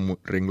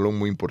renglón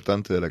muy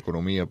importante de la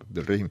economía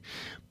del régimen.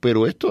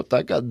 Pero esto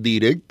ataca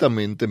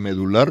directamente,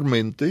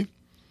 medularmente,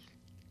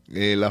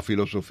 la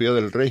filosofía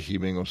del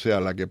régimen, o sea,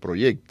 la que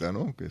proyecta,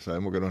 ¿no? Que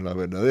sabemos que no es la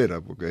verdadera,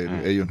 porque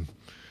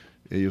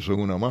ellos son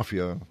una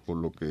mafia, por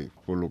lo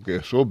que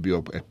es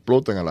obvio,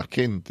 explotan a la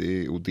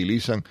gente,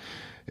 utilizan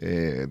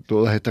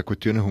todas estas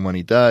cuestiones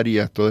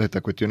humanitarias, todas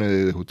estas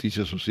cuestiones de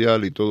justicia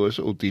social y todo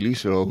eso,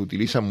 los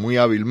utilizan muy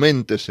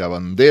hábilmente, se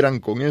abanderan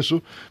con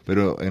eso,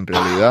 pero en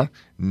realidad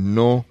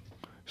no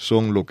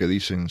son lo que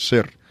dicen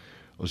ser.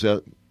 O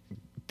sea,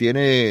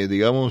 tiene,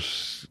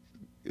 digamos,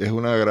 es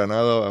una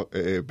granada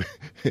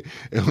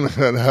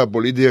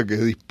política que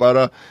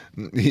dispara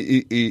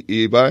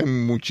y va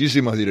en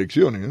muchísimas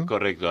direcciones, ¿no?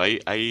 Correcto,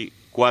 hay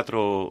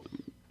cuatro...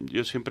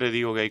 Yo siempre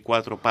digo que hay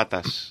cuatro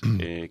patas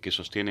que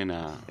sostienen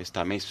a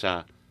esta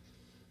mesa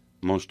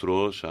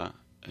monstruosa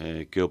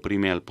que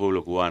oprime al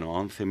pueblo cubano,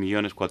 a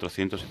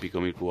 11.400.000 y pico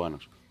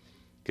cubanos,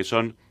 que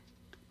son,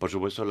 por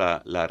supuesto,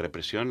 la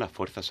represión, las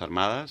Fuerzas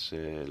Armadas,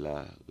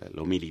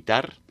 lo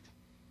militar.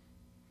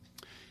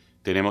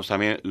 Tenemos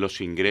también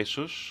los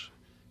ingresos,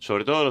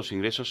 sobre todo los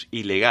ingresos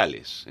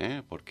ilegales,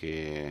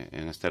 porque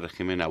en este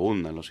régimen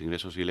abundan los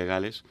ingresos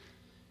ilegales.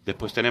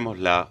 Después tenemos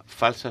la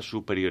falsa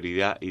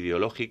superioridad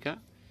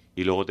ideológica,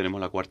 y luego tenemos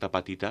la cuarta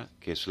patita,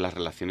 que es las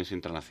relaciones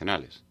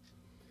internacionales.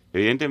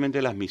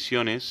 Evidentemente las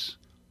misiones,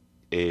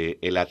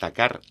 el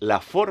atacar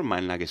la forma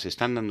en la que se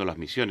están dando las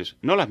misiones,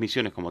 no las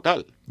misiones como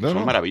tal,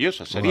 son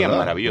maravillosas, serían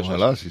maravillosas.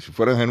 Ojalá, si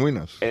fueran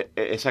genuinas.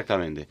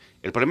 Exactamente.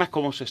 El problema es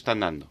cómo se están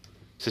dando.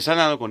 Se están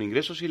dando con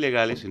ingresos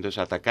ilegales, entonces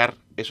atacar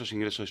esos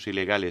ingresos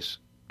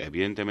ilegales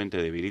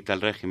evidentemente debilita al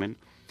régimen.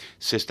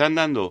 Se están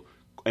dando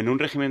en un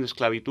régimen de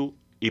esclavitud,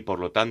 y por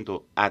lo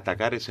tanto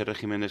atacar ese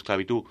régimen de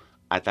esclavitud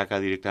ataca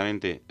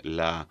directamente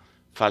la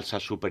falsa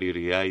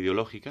superioridad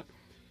ideológica,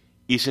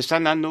 y se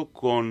están dando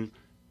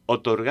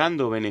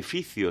otorgando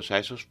beneficios a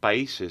esos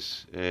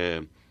países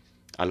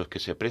a los que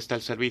se presta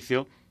el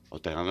servicio,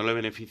 otorgándole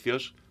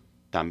beneficios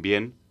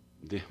también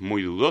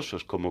muy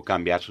dudosos, como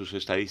cambiar sus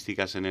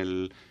estadísticas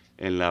en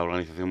la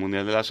Organización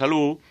Mundial de la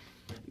Salud,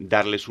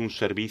 darles un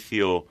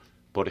servicio,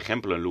 por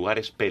ejemplo, en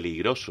lugares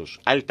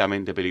peligrosos,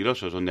 altamente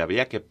peligrosos, donde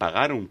habría que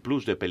pagar un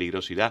plus de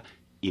peligrosidad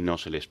y no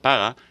se les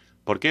paga.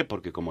 ¿Por qué?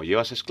 Porque como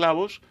llevas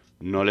esclavos,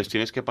 no les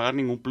tienes que pagar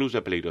ningún plus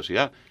de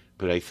peligrosidad.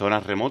 Pero hay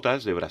zonas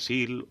remotas de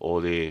Brasil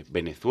o de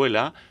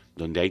Venezuela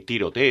donde hay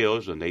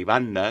tiroteos, donde hay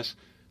bandas,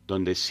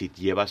 donde si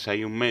llevas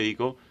ahí un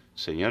médico,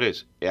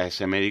 señores, a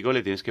ese médico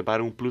le tienes que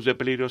pagar un plus de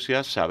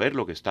peligrosidad, saber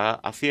lo que está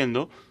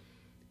haciendo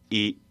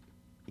y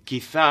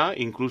quizá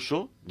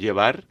incluso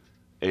llevar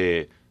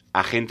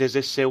agentes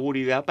de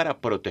seguridad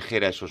para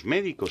proteger a esos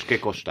médicos, que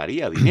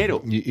costaría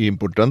dinero. Y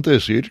importante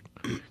decir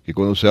que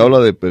cuando se habla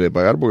de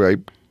pagar, porque hay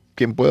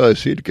quien pueda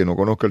decir que no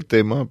conozca el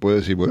tema, puede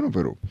decir, bueno,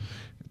 pero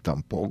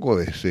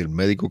tampoco si el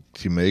médico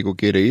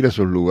quiere ir a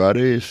esos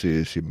lugares,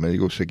 si el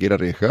médico se quiere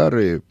arriesgar,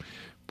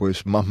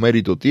 pues más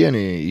mérito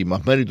tiene, y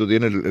más mérito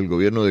tiene el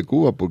gobierno de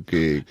Cuba,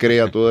 porque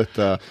crea toda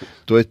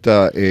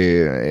esta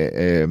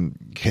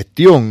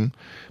gestión.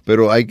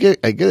 Pero hay que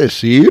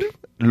decir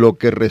lo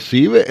que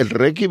recibe el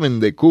régimen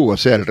de Cuba. O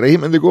sea, el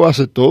régimen de Cuba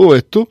hace todo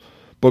esto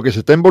porque se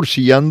está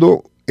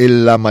embolsillando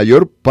en la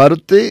mayor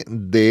parte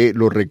de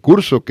los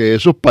recursos que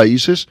esos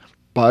países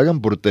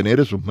pagan por tener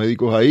esos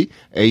médicos ahí,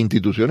 e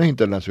instituciones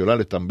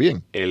internacionales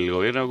también. El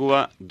gobierno de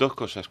Cuba, dos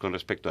cosas con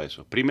respecto a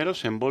eso. Primero,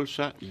 se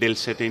embolsa del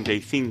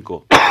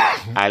 75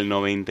 al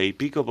 90 y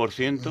pico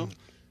 %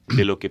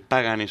 de lo que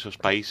pagan esos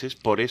países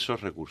por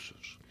esos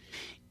recursos.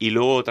 Y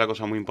luego otra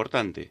cosa muy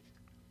importante,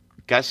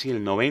 casi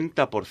el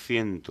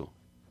 90%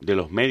 de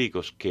los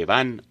médicos que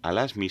van a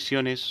las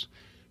misiones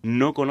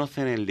no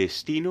conocen el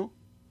destino,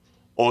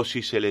 o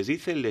si se les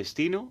dice el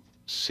destino,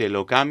 se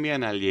lo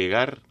cambian al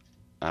llegar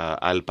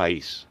al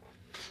país.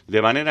 De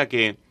manera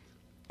que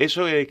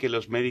eso de que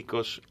los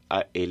médicos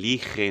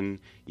eligen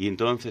y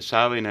entonces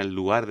saben al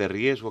lugar de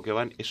riesgo que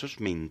van, eso es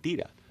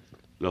mentira.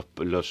 Los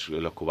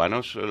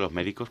cubanos, los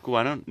médicos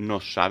cubanos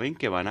no saben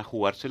que van a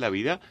jugarse la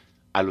vida.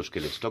 A los que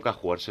les toca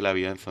jugarse la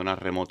vida en zonas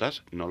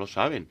remotas no lo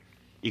saben.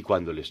 Y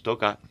cuando les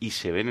toca y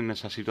se ven en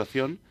esa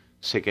situación,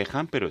 se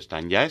quejan, pero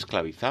están ya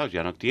esclavizados,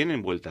 ya no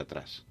tienen vuelta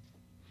atrás.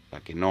 O sea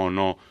que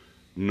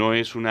no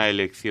es una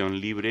elección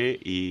libre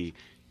y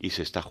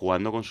se está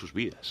jugando con sus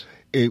vidas.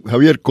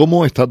 Javier,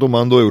 ¿cómo está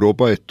tomando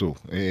Europa esto?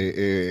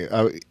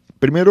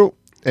 Primero,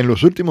 en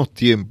los últimos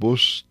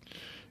tiempos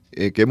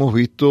que hemos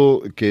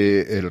visto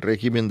que el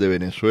régimen de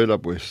Venezuela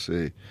pues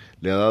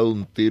le ha dado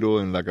un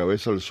tiro en la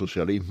cabeza al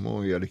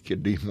socialismo y al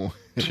izquierdismo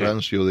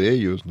rancio de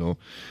ellos, ¿no?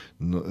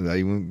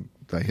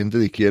 Hay gente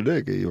de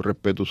izquierda que yo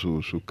respeto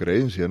sus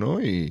creencias, ¿no?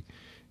 Y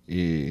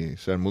o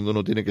sea, el mundo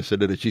no tiene que ser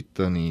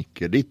derechista ni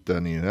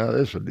izquierdista ni nada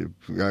de eso.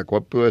 Cada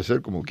cual puede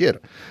ser como quiera.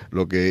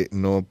 Lo que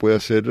no puede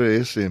hacer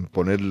es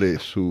ponerle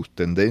sus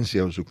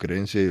tendencias o sus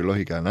creencias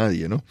ideológicas a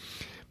nadie, ¿no?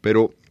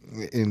 Pero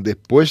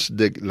después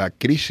de la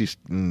crisis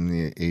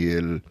y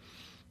el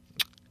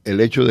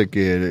hecho de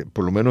que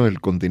por lo menos el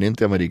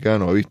continente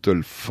americano ha visto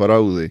el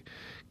fraude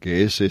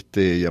que es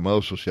este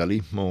llamado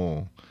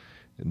socialismo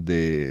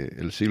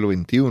del siglo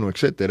XXI,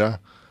 etcétera,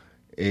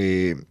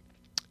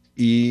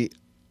 y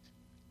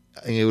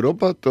en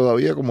Europa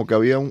todavía como que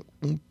había un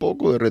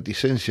poco de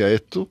reticencia a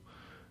esto,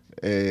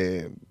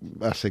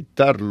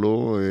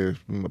 aceptarlo,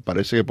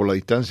 parece que por la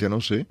distancia, no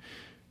sé.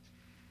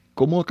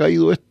 ¿Cómo ha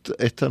caído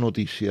esta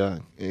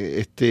noticia,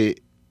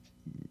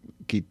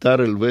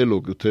 quitar el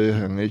velo que ustedes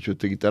han hecho,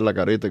 quitar la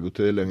careta que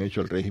ustedes le han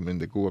hecho al régimen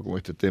de Cuba con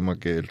este tema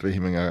que el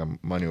régimen ha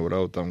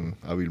maniobrado tan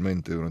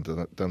hábilmente durante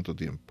tanto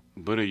tiempo?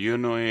 Bueno, yo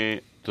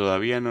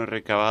todavía no he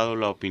recabado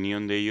la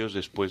opinión de ellos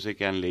después de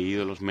que han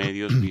leído los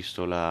medios,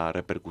 visto la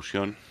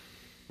repercusión.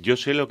 Yo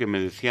sé lo que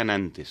me decían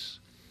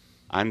antes.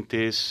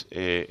 Antes,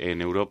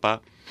 en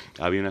Europa,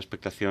 había una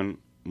expectación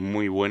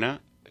muy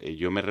buena.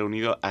 Yo me he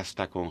reunido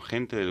hasta con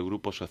gente del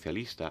grupo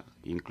socialista,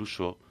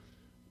 incluso,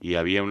 y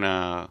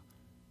había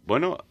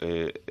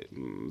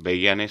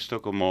veían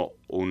esto como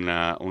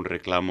un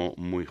reclamo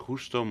muy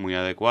justo, muy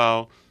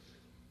adecuado.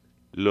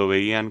 Lo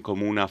veían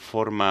como una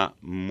forma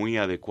muy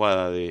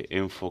adecuada de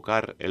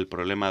enfocar el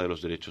problema de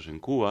los derechos en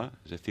Cuba.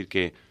 Es decir,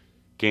 que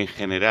en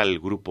general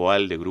el Grupo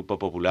ALDE, Grupo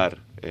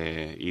Popular,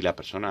 y la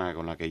persona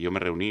con la que yo me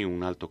reuní,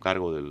 un alto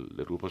cargo del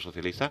Grupo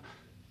Socialista,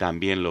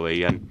 también lo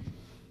veían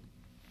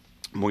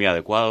muy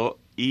adecuado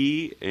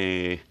y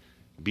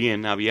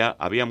bien,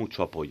 había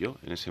mucho apoyo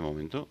en ese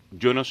momento.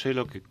 Yo no sé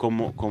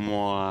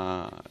cómo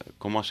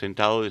ha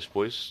sentado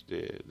después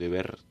de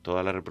ver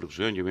toda la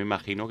repercusión. Yo me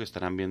imagino que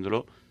estarán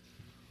viéndolo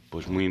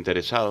pues muy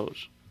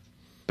interesados,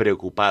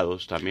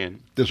 preocupados también.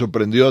 ¿Te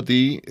sorprendió a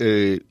ti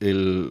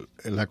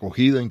la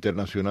acogida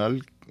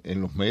internacional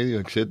en los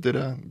medios,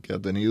 etcétera, que ha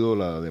tenido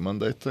la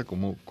demanda esta?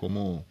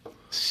 ¿Cómo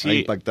ha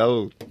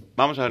impactado?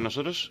 Vamos a ver,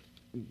 nosotros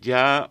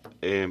ya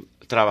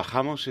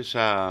trabajamos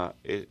esa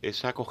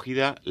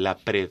acogida, la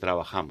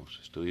pretrabajamos.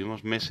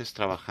 Estuvimos meses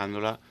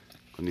trabajándola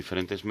con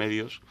diferentes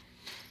medios,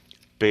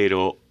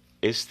 pero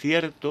es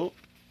cierto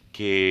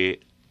que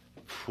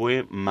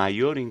fue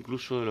mayor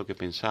incluso de lo que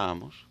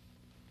pensábamos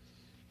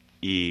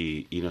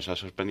y nos ha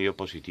sorprendido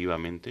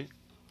positivamente.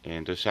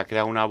 Entonces se ha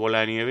creado una bola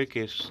de nieve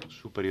que es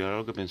superior a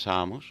lo que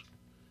pensábamos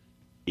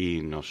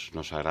y nos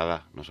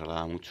agrada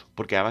mucho.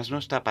 Porque además no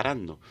está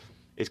parando.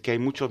 Es que hay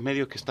muchos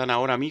medios que están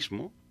ahora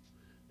mismo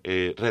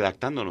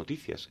redactando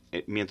noticias.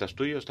 Mientras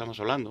tú y yo estamos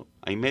hablando,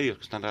 hay medios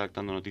que están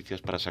redactando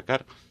noticias para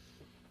sacar.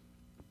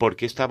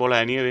 Porque esta bola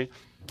de nieve...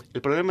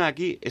 El problema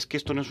aquí es que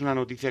esto no es una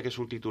noticia que es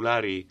un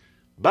titular y...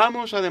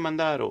 ¡Vamos a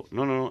demandar!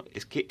 No.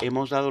 Es que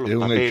hemos dado los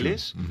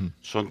papeles.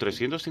 Son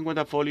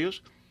 350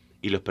 folios...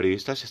 Y los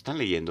periodistas están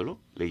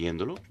leyéndolo.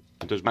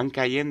 Entonces van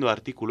cayendo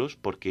artículos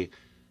porque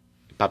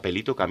el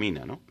papelito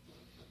camina, ¿no?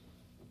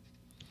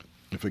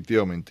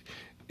 Efectivamente.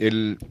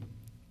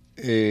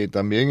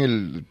 También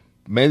el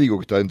médico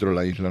que está dentro de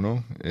la isla,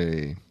 ¿no?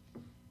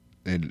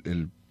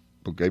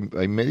 Porque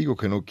hay médicos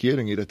que no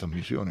quieren ir a estas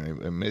misiones.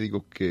 Hay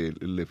médicos que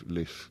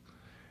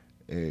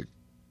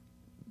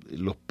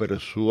los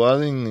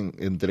persuaden,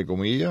 entre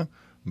comillas,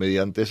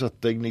 mediante esas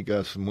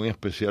técnicas muy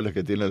especiales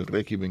que tiene el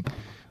régimen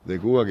de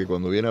Cuba, que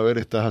cuando viene a ver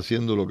estás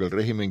haciendo lo que el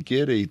régimen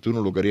quiere y tú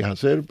no lo querías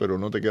hacer, pero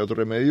no te queda otro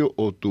remedio,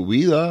 o tu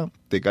vida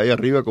te cae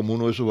arriba como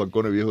uno de esos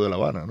balcones viejos de La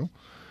Habana, ¿no?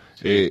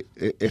 Sí.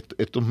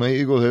 Estos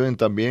médicos deben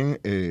también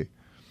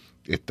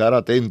estar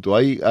atentos.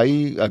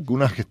 ¿Hay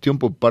alguna gestión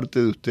por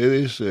parte de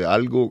ustedes,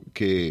 algo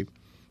que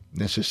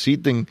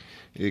necesiten,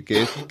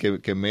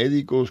 que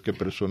médicos, que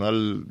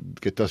personal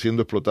que está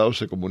siendo explotado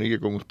se comunique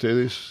con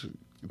ustedes?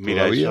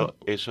 Mira,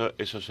 eso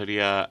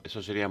sería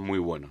muy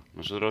bueno.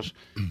 Nosotros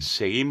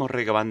seguimos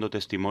recabando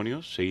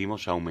testimonios,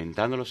 seguimos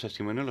aumentando los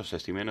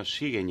testimonios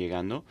siguen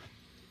llegando.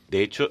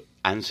 De hecho,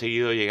 han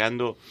seguido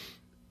llegando.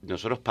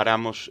 Nosotros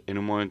paramos en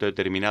un momento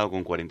determinado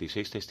con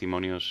 46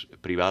 testimonios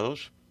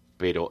privados,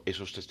 pero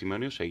esos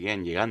testimonios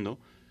seguían llegando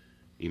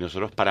y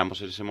nosotros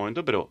paramos en ese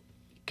momento, pero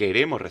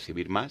queremos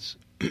recibir más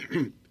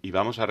y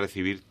vamos a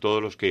recibir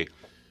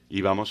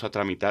y vamos a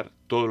tramitar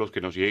todos los que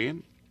nos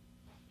lleguen.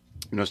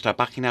 Nuestra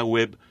página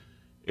web,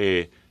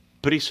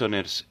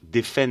 Prisoners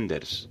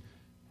Defenders,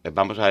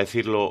 vamos a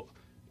decirlo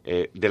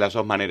de las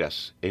dos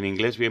maneras, en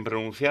inglés bien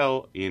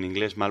pronunciado y en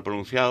inglés mal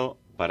pronunciado,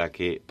 para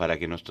que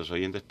nuestros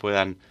oyentes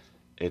puedan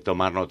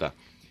tomar nota.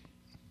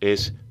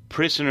 Es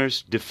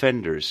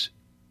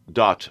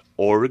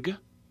prisonersdefenders.org,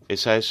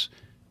 esa es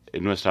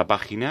nuestra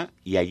página,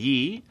 y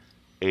allí,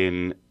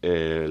 en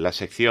la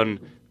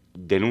sección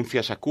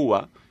Denuncias a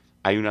Cuba,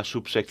 hay una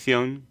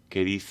subsección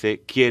que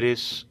dice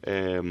 ¿quieres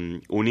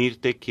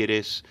unirte?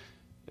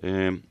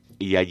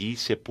 Y allí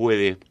se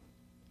puede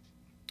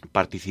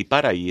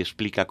participar, ahí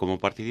explica cómo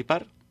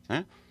participar.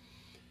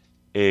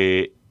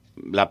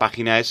 La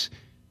página es,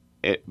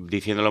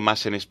 diciéndolo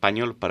más en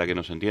español para que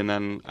nos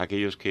entiendan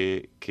aquellos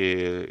que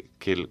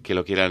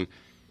lo quieran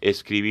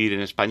escribir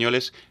en español,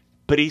 es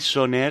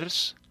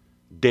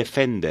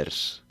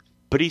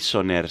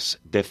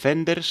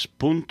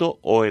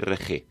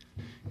prisonersdefenders.org.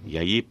 Y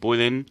allí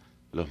pueden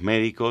los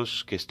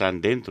médicos que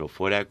están dentro o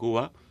fuera de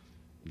Cuba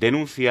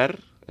denunciar,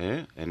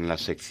 en la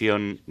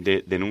sección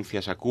de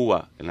denuncias a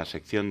Cuba, en la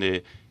sección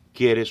de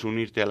 ¿quieres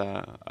unirte a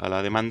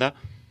la demanda?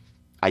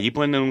 Allí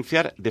pueden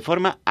denunciar de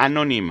forma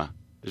anónima.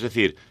 Es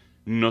decir,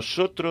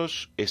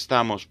 nosotros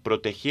estamos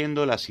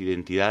protegiendo las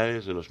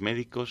identidades de los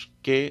médicos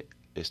que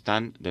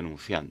están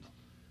denunciando.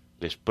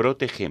 Les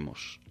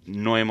protegemos.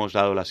 No hemos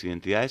dado las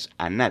identidades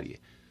a nadie.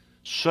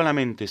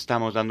 Solamente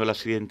estamos dando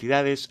las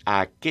identidades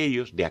a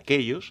aquellos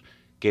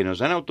que nos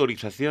dan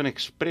autorización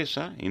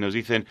expresa y nos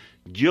dicen,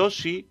 yo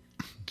sí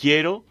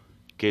quiero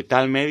que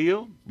tal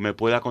medio me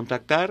pueda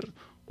contactar,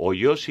 o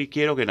yo sí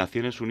quiero que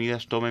Naciones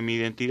Unidas tome mi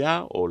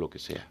identidad, o lo que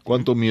sea.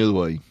 ¿Cuánto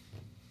miedo hay?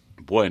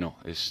 Bueno,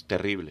 es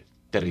terrible.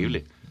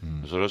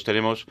 Nosotros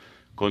tenemos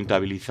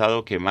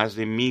contabilizado que más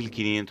de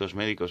 1.500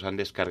 médicos han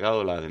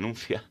descargado la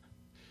denuncia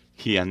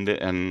y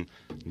han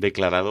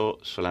declarado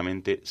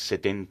solamente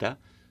 70,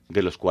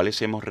 de los cuales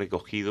hemos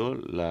recogido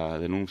la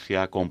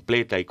denuncia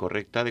completa y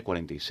correcta de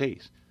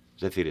 46.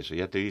 Es decir, eso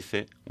ya te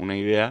dice una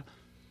idea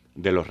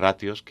de los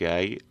ratios que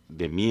hay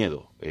de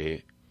miedo.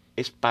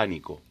 Es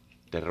pánico,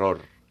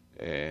 terror.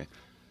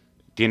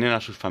 Tienen a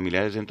sus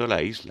familiares dentro de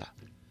la isla.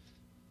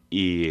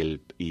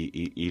 Y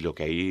lo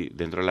que hay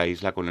dentro de la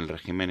isla con el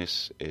régimen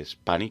es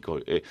pánico.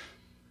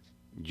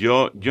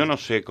 Yo no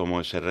sé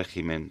cómo ese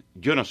régimen,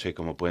 yo no sé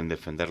cómo pueden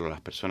defenderlo las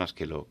personas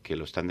que lo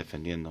están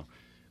defendiendo.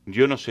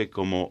 Yo no sé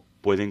cómo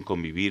pueden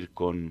convivir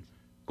con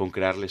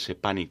crearle ese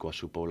pánico a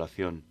su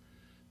población.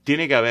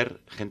 Tiene que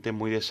haber gente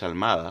muy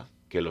desalmada,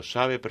 que lo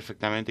sabe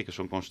perfectamente y que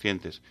son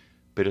conscientes,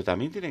 pero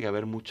también tiene que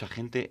haber mucha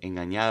gente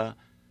engañada.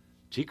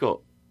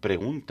 Chico,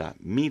 pregunta,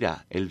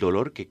 mira el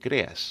dolor que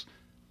creas,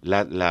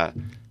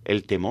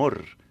 el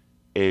temor,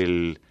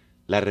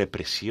 la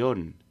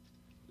represión,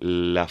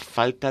 la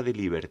falta de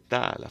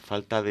libertad, la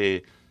falta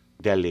de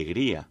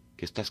alegría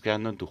que estás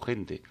creando en tu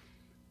gente.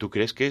 ¿Tú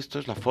crees que esto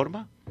es la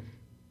forma?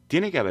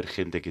 Tiene que haber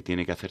gente que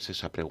tiene que hacerse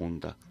esa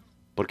pregunta,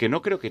 porque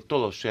no creo que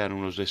todos sean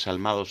unos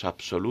desalmados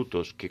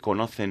absolutos que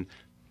conocen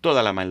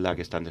toda la maldad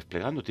que están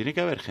desplegando. Tiene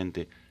que haber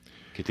gente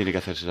que tiene que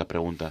hacerse esa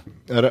pregunta.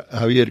 Ahora,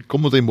 Javier,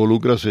 ¿cómo te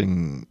involucras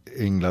en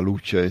la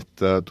lucha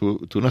esta?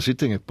 Tú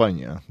naciste en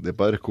España, de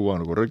padres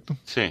cubanos, ¿correcto?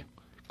 Sí.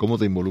 ¿Cómo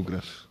te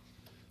involucras?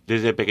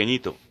 Desde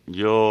pequeñito.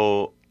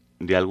 Yo,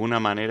 de alguna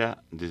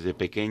manera, desde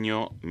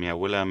pequeño, mi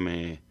abuela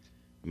me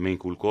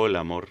inculcó el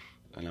amor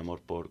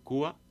por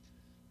Cuba.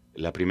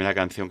 La primera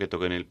canción que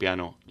toqué en el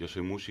piano, yo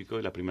soy músico,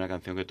 y la primera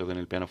canción que toqué en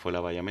el piano fue La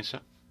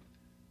Bayamesa.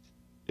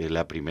 Es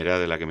la primera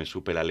de la que me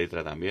supe la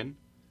letra también.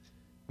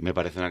 Me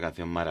parece una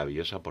canción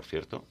maravillosa, por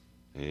cierto.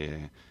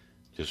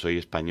 Yo soy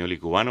español y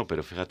cubano,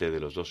 pero fíjate, de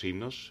los dos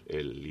himnos,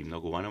 el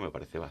himno cubano me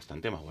parece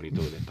bastante más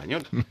bonito que el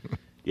español.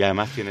 Y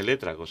además tiene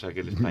letra, cosa que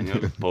el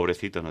español,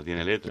 pobrecito, no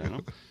tiene letra,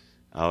 ¿no?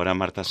 Ahora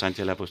Marta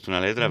Sánchez le ha puesto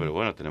una letra, pero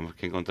bueno, tenemos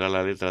que encontrar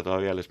la letra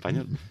todavía al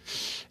español.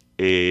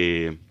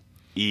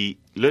 Y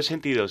lo he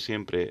sentido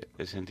siempre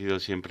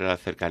la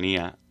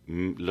cercanía.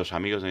 Los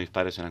amigos de mis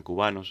padres eran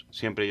cubanos,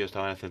 siempre yo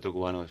estaba en el Centro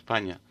Cubano de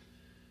España.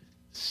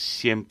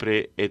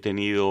 Siempre he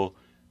tenido...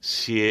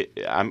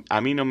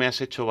 a mí no me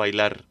has hecho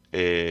bailar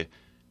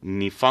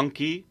ni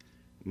funky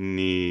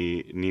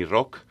ni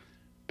rock,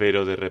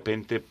 pero de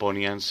repente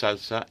ponían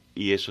salsa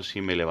y eso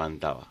sí me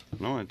levantaba,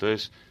 ¿no?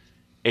 Entonces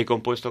he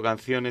compuesto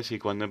canciones y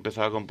cuando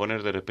empezaba a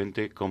componer de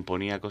repente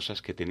componía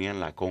cosas que tenían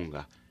la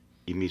conga.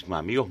 Y mis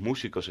amigos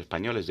músicos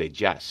españoles de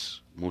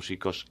jazz,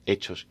 músicos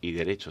hechos y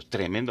derechos,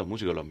 tremendos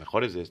músicos, los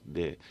mejores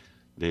de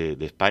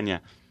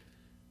España,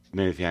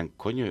 me decían,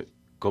 coño,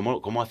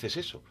 ¿cómo haces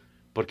eso?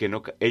 Porque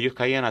ellos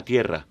caían a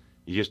tierra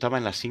y yo estaba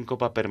en la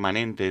síncopa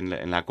permanente,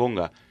 en la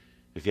conga.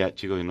 Decía,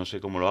 chicos, yo no sé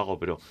cómo lo hago,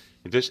 pero...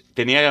 Entonces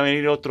tenía que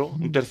venir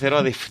un tercero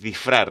a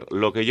descifrar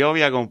lo que yo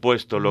había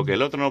compuesto, lo que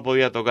el otro no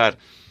podía tocar.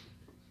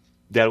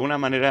 De alguna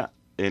manera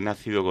he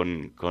nacido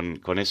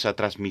con esa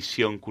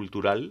transmisión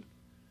cultural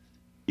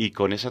y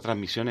con esa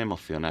transmisión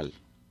emocional,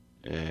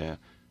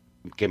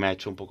 que me ha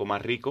hecho un poco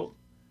más rico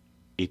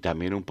y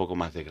también un poco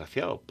más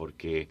desgraciado,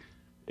 porque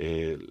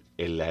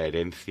la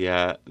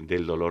herencia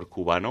del dolor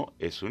cubano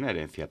es una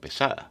herencia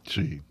pesada.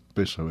 Sí,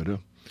 pesa, ¿verdad?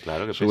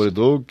 Claro que pesa. Sobre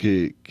todo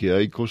que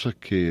hay cosas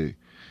que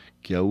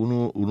a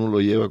uno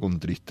lo lleva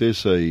con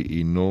tristeza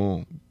y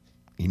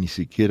ni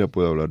siquiera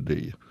puede hablar de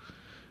ellas.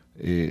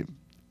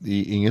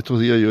 Y en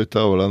estos días yo he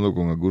estado hablando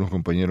con algunos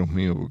compañeros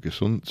míos, porque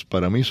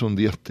para mí son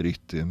días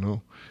tristes,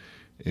 ¿no?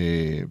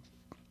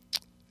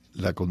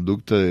 La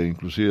conducta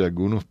inclusive de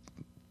algunos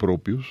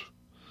propios,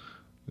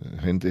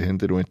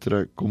 gente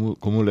nuestra,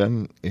 cómo le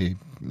han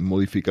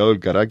modificado el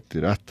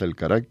carácter, hasta el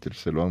carácter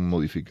se lo han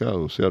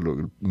modificado. O sea,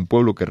 un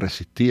pueblo que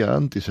resistía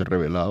antes y se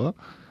rebelaba,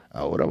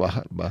 ahora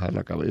baja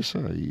la cabeza,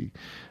 y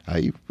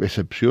hay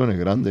excepciones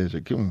grandes,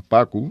 que un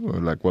PACU,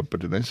 a la cual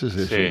pertenece,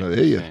 es una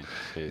de ellas.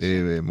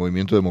 Sí.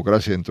 Movimiento de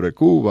Democracia dentro de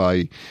Cuba,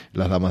 hay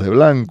las Damas de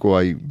Blanco,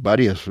 hay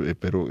varias,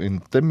 pero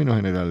en términos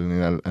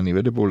generales, a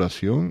nivel de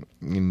población,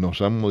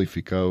 nos han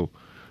modificado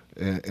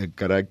el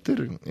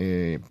carácter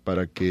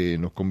para que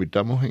nos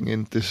convirtamos en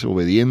entes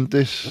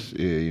obedientes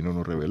y no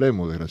nos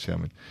rebelemos,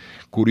 desgraciadamente.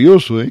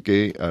 Curioso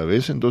que a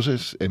veces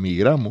entonces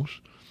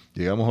emigramos,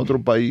 llegamos a otro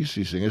país,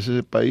 y si en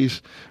ese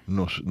país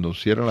nos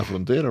cierran la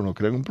frontera o nos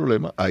crean un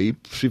problema, ahí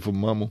sí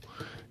formamos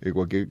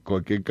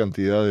cualquier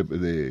cantidad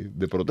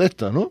de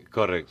protestas, ¿no?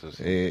 Correcto.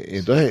 Sí.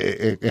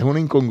 Entonces es una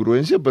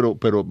incongruencia,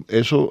 pero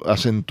eso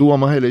acentúa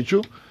más el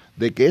hecho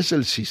de que es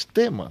el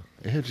sistema,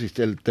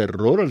 el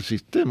terror al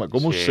sistema,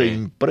 cómo se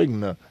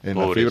impregna en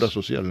la fibra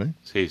social, ¿eh?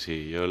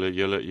 Sí,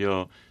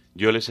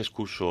 yo les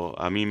excuso.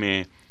 A mí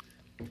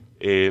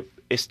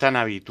es tan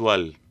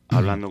habitual,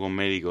 hablando con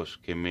médicos,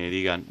 que me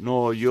digan,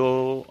 no,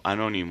 yo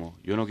anónimo,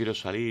 yo no quiero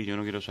salir.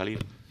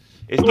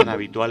 Es tan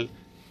habitual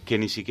que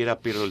ni siquiera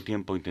pierdo el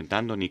tiempo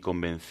intentando ni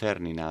convencer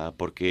ni nada,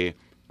 porque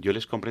yo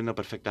les comprendo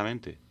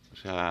perfectamente. O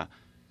sea,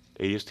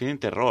 ellos tienen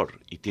terror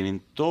y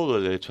tienen todo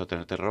el derecho a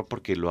tener terror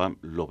porque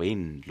lo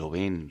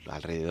ven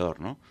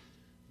alrededor, ¿no?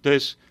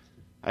 Entonces,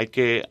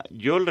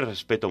 yo les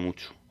respeto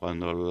mucho.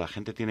 Cuando la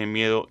gente tiene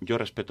miedo, yo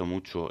respeto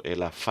mucho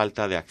la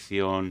falta de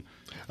acción.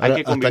 Hay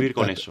que convivir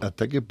con eso.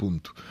 ¿Hasta qué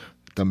punto?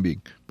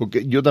 También,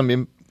 porque yo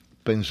también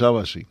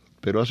pensaba así,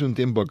 pero hace un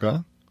tiempo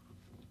acá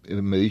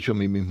me he dicho a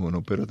mí mismo, no,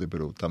 espérate,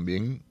 pero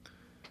también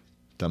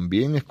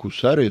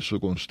excusar eso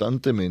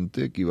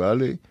constantemente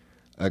equivale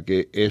a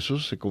que eso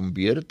se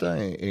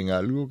convierta en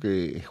algo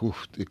que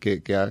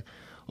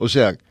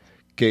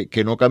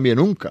no cambie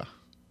nunca.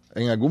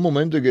 En algún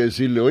momento hay que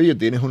decirle, oye,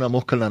 tienes una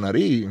mosca en la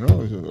nariz,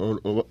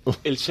 ¿no?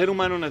 El ser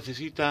humano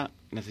necesita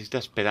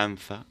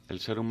esperanza,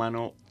 el ser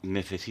humano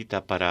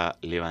necesita, para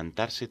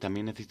levantarse,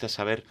 también necesita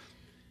saber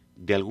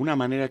de alguna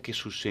manera que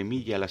su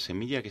semilla, la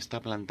semilla que está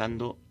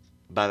plantando,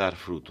 va a dar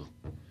fruto.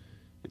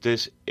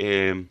 Entonces,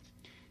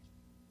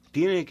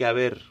 tiene que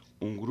haber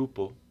un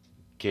grupo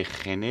que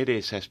genere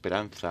esa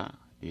esperanza,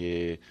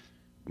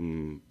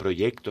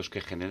 proyectos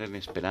que generen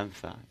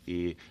esperanza,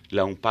 y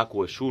la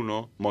UNPACU es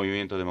uno,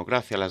 Movimiento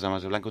Democracia, las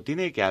Damas de Blanco.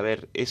 Tiene que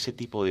haber ese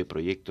tipo de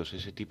proyectos,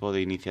 ese tipo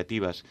de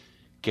iniciativas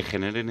que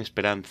generen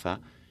esperanza,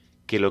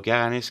 que lo que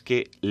hagan es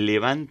que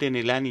levanten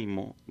el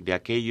ánimo de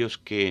aquellos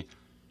que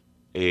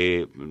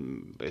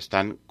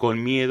están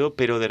con miedo,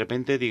 pero de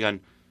repente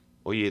digan,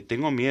 oye,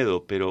 tengo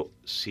miedo, pero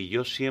si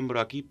yo siembro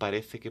aquí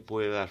parece que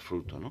puede dar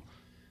fruto, ¿no?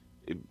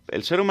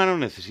 El ser humano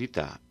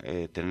necesita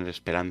tener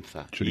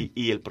esperanza. Sí.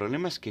 Y el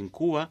problema es que en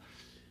Cuba,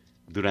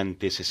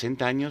 durante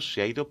 60 años,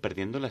 se ha ido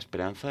perdiendo la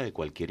esperanza de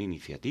cualquier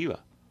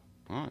iniciativa,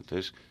 ¿no?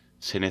 Entonces,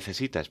 se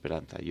necesita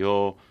esperanza.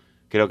 Yo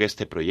creo que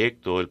este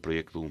proyecto, el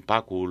proyecto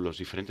Unpacu, los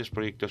diferentes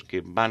proyectos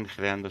que van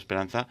generando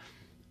esperanza,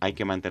 hay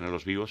que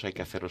mantenerlos vivos, hay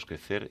que hacerlos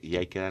crecer y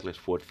hay que darles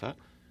fuerza,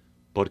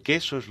 porque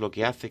eso es lo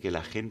que hace que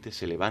la gente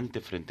se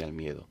levante frente al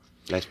miedo,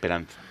 la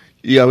esperanza.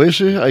 Y a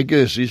veces hay que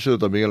decírselo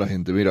también a la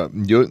gente. Mira,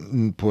 yo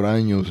por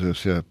años, o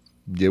sea,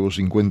 llevo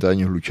 50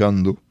 años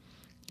luchando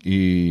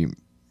y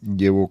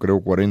llevo creo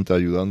 40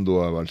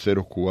 ayudando a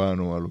balseros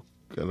cubanos,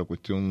 a la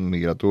cuestión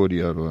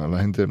migratoria, a la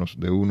gente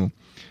de uno,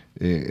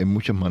 en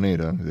muchas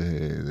maneras,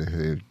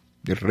 desde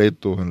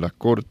retos en las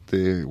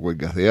cortes,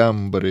 huelgas de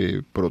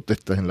hambre,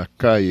 protestas en las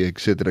calles,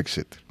 etcétera,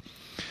 etcétera.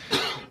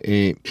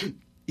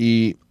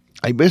 Y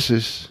hay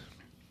veces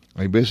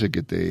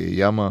que te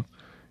llama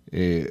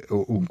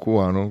un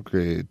cubano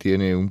que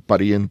tiene un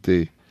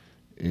pariente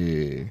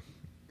en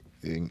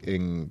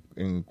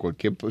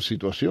cualquier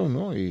situación,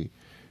 ¿no? Y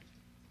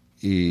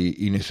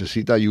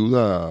necesita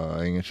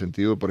ayuda en el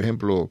sentido, por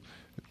ejemplo,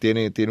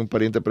 tiene un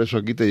pariente preso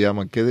aquí, te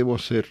llama, ¿qué debo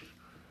hacer?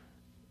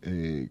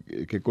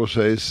 ¿Qué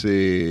cosa es?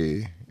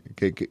 ¿De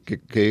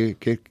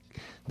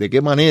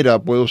qué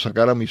manera puedo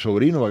sacar a mi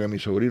sobrino para que mi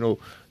sobrino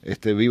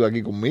viva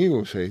aquí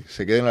conmigo, se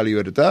quede en la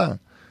libertad?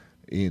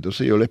 Y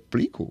entonces yo le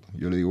explico,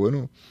 yo le digo,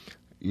 bueno,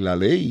 la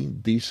ley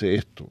dice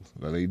esto,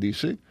 la ley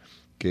dice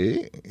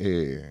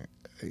que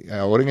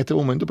ahora en este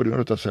momento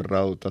primero está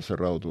cerrado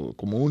todo.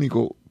 Como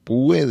único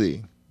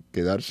puede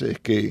quedarse es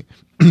que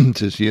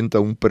se sienta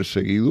un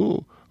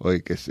perseguido o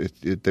que se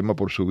tema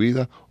por su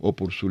vida o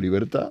por su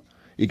libertad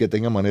y que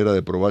tenga manera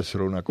de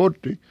probárselo a una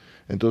corte.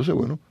 Entonces,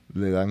 bueno,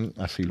 le dan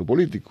asilo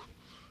político.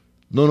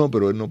 No,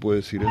 pero él no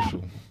puede decir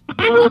eso.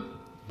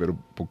 ¿Pero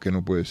por qué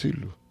no puede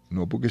decirlo?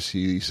 No, porque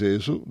si dice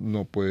eso,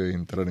 no puede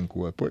entrar en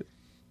Cuba después.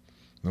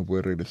 No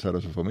puede regresar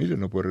a su familia,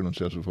 no puede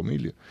renunciar a su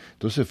familia.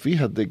 Entonces,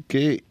 fíjate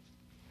qué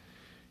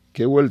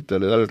vuelta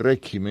le da el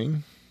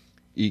régimen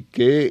y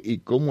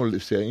cómo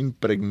se ha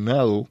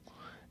impregnado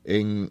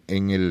en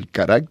el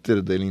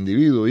carácter del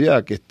individuo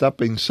ya que está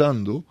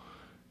pensando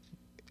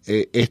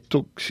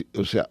esto,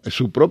 o sea,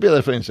 su propia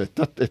defensa,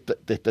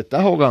 te estás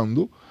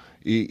ahogando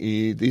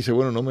y dice,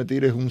 bueno, no me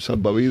tires un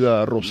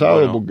salvavidas rosado.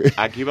 Bueno, porque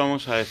aquí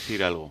vamos a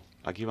decir algo.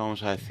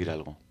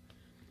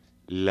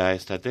 La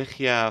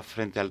estrategia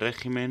frente al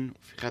régimen,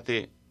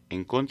 fíjate,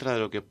 en contra de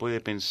lo que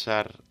puede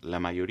pensar la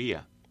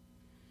mayoría,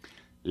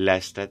 la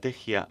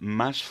estrategia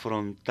más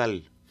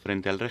frontal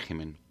frente al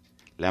régimen,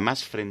 la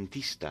más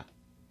frentista,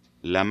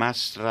 la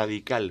más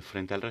radical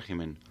frente al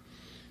régimen,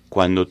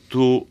 cuando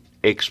tú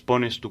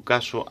expones tu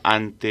caso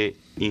ante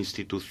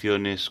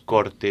instituciones,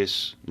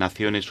 cortes,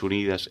 Naciones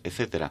Unidas,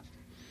 etcétera,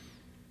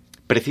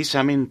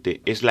 precisamente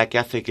es la que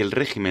hace que el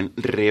régimen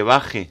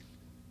rebaje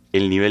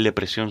el nivel de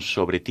presión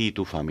sobre ti y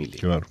tu familia.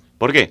 Claro.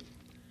 ¿Por qué?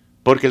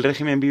 Porque el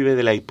régimen vive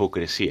de la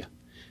hipocresía.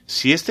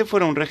 Si este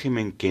fuera un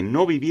régimen que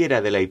no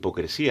viviera de la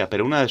hipocresía,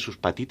 pero una de sus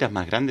patitas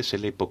más grandes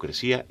es la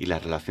hipocresía y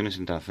las relaciones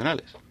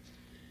internacionales.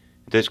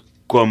 Entonces,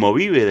 como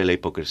vive de la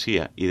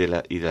hipocresía y de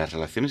las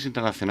relaciones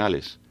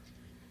internacionales,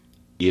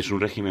 y es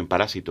un régimen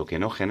parásito que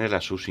no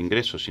genera sus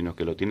ingresos, sino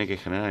que lo tiene que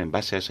generar en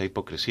base a esa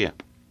hipocresía,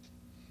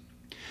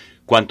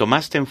 cuanto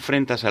más te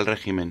enfrentas al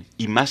régimen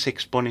y más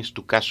expones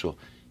tu caso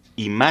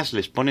y más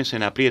les pones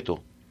en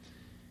aprieto,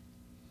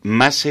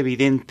 más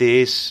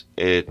evidente es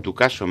tu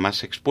caso,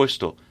 más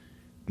expuesto,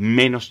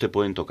 menos te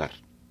pueden tocar.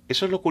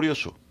 Eso es lo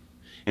curioso.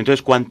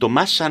 Entonces, cuanto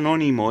más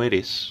anónimo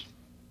eres,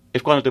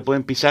 es cuando te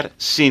pueden pisar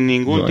sin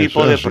ningún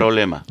tipo de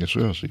problema. Eso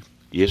es así.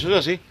 Y eso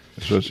es así.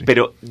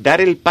 Pero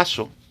dar el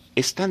paso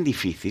es tan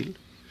difícil,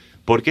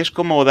 porque es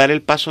como dar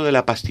el paso de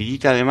la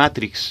pastillita de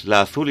Matrix,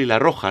 la azul y la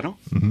roja, ¿no?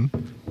 Uh-huh.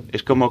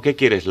 Es como, ¿qué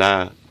quieres?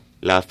 ¿La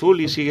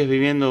azul y sigues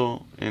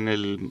viviendo en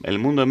el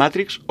mundo de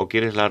Matrix? ¿O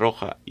quieres la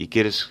roja y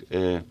quieres,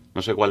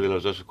 no sé cuál de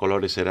los dos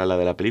colores será la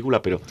de la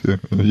película, pero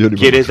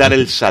quieres dar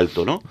el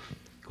salto, ¿no?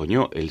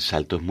 Coño, el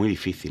salto es muy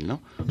difícil,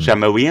 ¿no? O sea,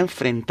 me voy a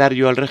enfrentar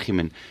yo al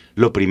régimen.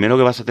 Lo primero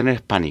que vas a tener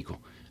es pánico.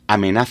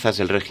 Amenazas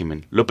del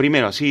régimen. Lo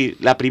primero, así,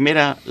 la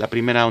primera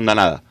onda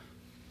nada.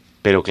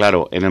 Pero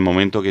claro, en el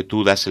momento que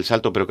tú das el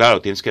salto, pero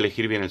claro, tienes que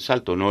elegir bien el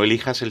salto. No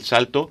elijas el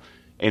salto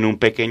en un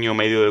pequeño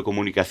medio de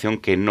comunicación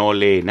que no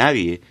lee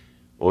nadie,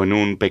 o en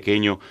un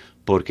pequeño,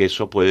 porque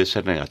eso puede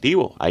ser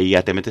negativo. Ahí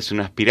ya te metes en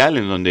una espiral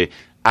en donde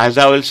has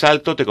dado el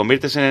salto, te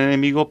conviertes en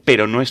enemigo,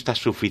 pero no estás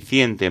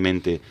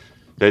suficientemente.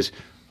 Entonces,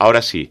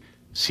 ahora sí,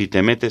 si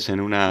te metes en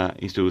una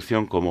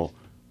institución como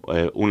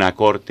una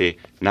corte,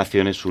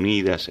 Naciones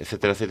Unidas,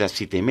 etcétera, etcétera,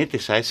 si te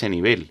metes a ese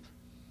nivel,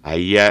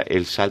 ahí ya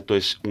el salto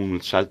es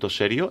un salto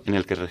serio en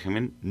el que el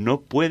régimen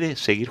no puede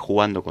seguir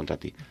jugando contra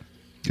ti.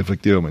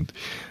 Efectivamente.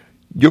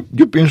 Yo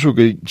pienso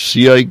que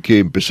sí hay que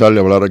empezarle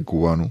a hablar al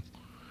cubano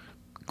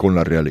con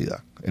la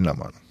realidad en la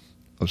mano.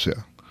 O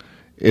sea,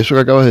 Eso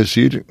que acabas de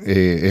decir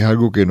es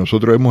algo que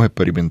nosotros hemos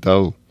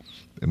experimentado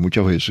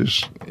muchas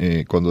veces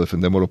cuando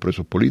defendemos los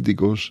presos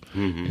políticos.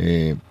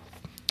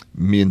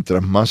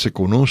 Mientras más se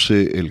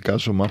conoce el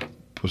caso, más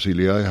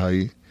posibilidades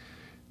hay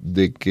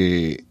de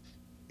que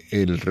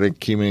el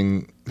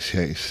régimen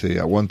se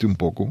aguante un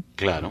poco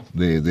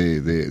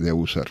de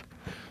abusar.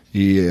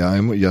 Y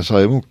ya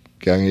sabemos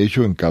que han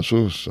hecho en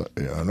casos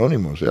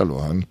anónimos, o sea,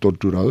 los han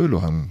torturado y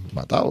los han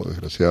matado,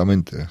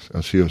 desgraciadamente,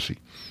 ha sido así.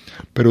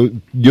 Pero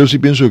yo sí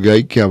pienso que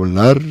hay que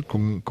hablar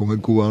con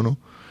el cubano,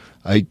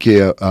 hay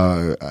que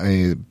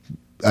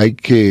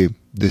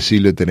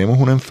decirle, tenemos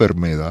una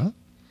enfermedad,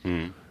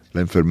 la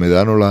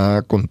enfermedad nos la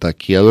ha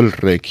contagiado el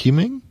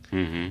régimen,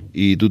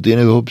 y tú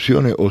tienes dos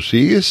opciones: o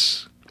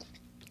sigues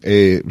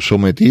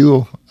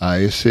sometido a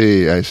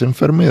esa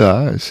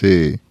enfermedad, a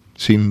ese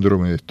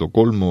síndrome de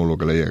Estocolmo, lo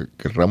que le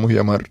querramos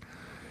llamar,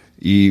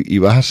 y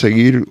vas a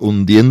seguir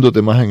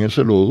hundiéndote más en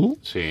ese lodo,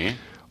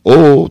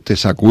 o te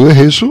sacudes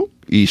eso,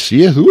 y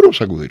sí es duro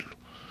sacudirlo.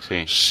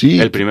 Sí,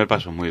 el primer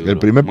paso es muy duro. El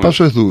primer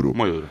paso es duro,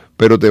 muy duro.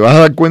 Pero te vas a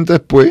dar cuenta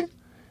después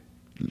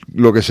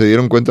lo que se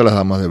dieron cuenta las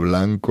damas de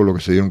blanco, lo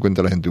que se dieron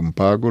cuenta la gente de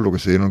Unpaco, lo que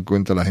se dieron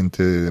cuenta la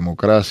gente de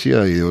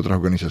Democracia y de otras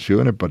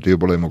organizaciones, el Partido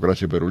por la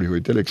Democracia, Perú, Hijo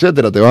y Tele,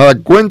 etcétera. Te vas a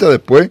dar cuenta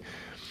después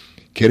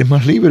que eres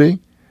más libre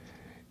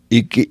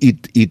y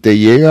te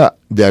llega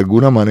de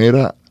alguna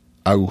manera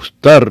a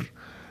gustar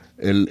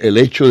el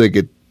hecho de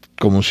que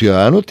como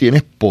ciudadano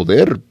tienes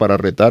poder para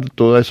retar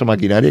toda esa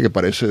maquinaria que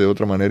parece de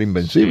otra manera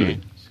invencible.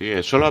 Sí,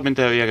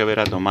 solamente había que ver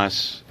a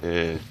Tomás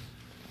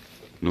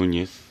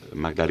Núñez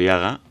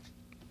Magdariaga.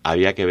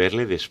 Había que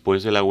verle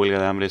después de la huelga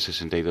de hambre de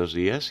 62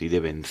 días y de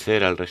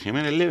vencer al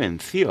régimen. Él le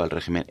venció al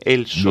régimen,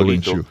 él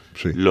solito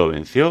lo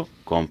venció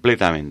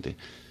completamente.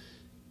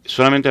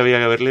 Solamente había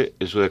que verle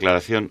en su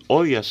declaración: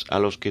 ¿odias a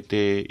los que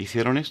te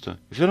hicieron esto?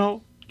 Dice: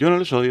 no, yo no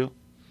les odio,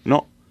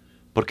 no,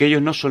 porque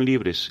ellos no son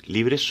libres,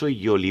 libres soy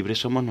yo, libres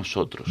somos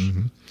nosotros.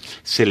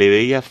 Se le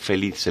veía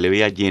feliz, se le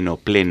veía lleno,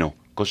 pleno,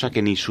 cosa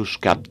que ni sus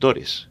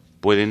captores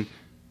pueden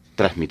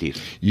transmitir.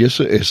 Y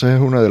esa es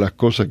una de las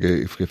cosas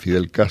que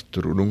Fidel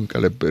Castro nunca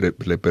le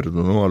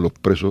perdonó a los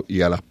presos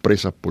y a las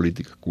presas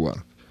políticas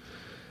cubanas,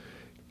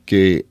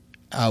 que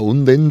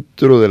aún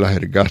dentro de las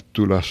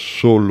ergástulas,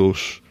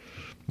 solos,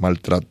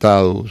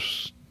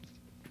 maltratados,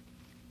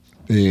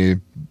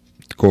 en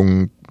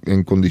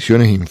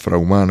condiciones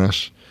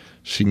infrahumanas,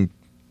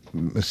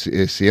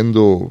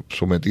 siendo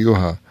sometidos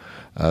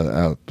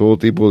a todo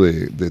tipo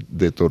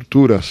de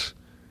torturas,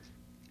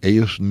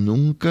 ellos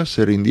nunca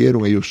se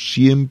rindieron, ellos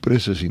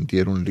siempre se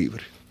sintieron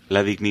libres.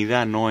 La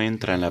dignidad no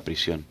entra en la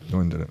prisión.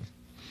 No entra.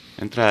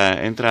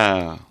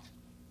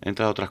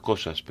 Entra otras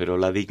cosas, pero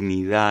la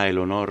dignidad, el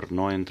honor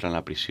no entra en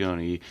la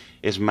prisión. Y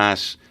es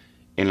más,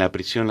 en la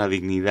prisión la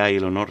dignidad y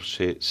el honor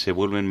se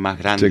vuelven más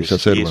grandes. Se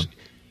exacerban.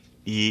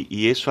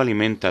 Y eso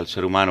alimenta al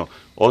ser humano.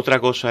 Otra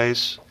cosa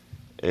es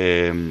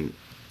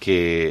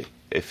que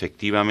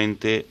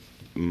efectivamente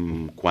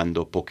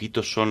cuando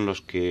poquitos son los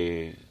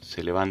que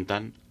se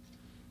levantan,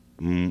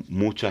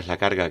 mucha es la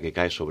carga que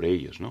cae sobre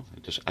ellos, ¿no?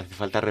 Entonces hace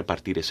falta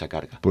repartir esa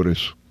carga. Por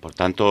eso. Por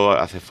tanto,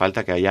 hace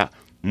falta que haya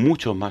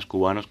muchos más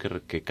cubanos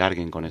que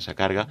carguen con esa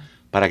carga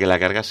para que la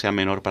carga sea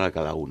menor para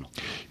cada uno.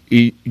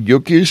 Y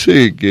yo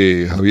quise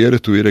que Javier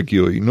estuviera aquí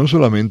hoy, no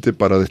solamente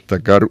para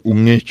destacar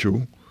un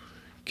hecho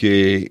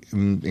que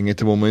en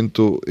este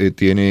momento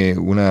tiene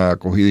una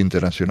acogida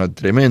internacional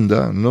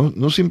tremenda,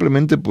 no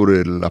simplemente por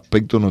el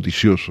aspecto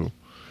noticioso.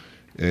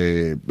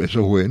 Eso es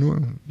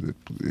bueno,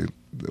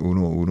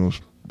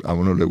 a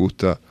uno le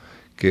gusta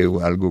que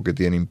algo que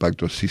tiene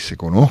impacto así se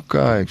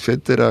conozca,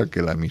 etcétera,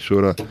 que la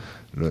emisora,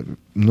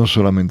 no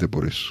solamente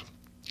por eso.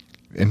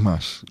 Es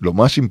más, lo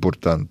más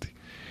importante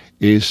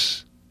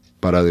es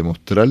para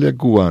demostrarle al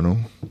cubano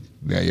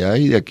de allá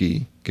y de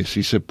aquí que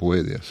sí se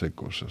puede hacer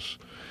cosas,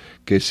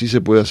 que sí se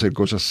puede hacer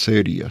cosas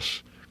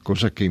serias,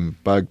 cosas que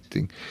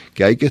impacten,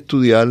 que hay que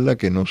estudiarlas,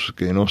 que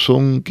no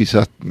son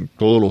quizás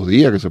todos los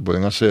días que se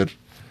pueden hacer,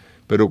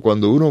 pero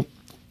cuando uno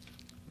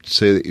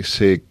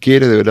se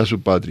quiere de verdad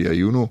su patria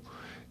y uno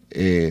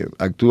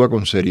actúa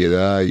con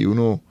seriedad y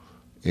uno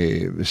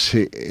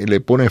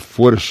le pone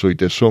esfuerzo y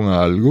tesón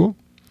a algo,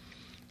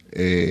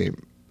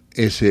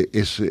 ese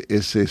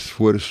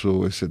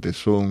esfuerzo, ese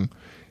tesón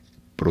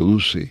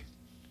produce,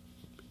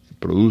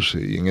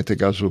 y en este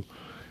caso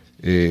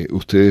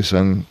ustedes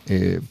han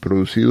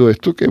producido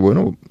esto que,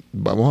 bueno,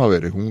 vamos a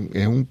ver,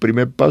 es un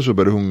primer paso,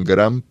 pero es un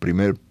gran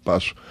primer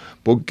paso,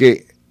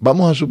 porque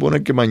vamos a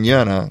suponer que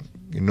mañana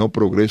no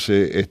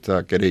progrese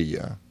esta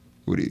querella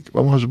jurídica,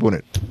 vamos a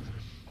suponer,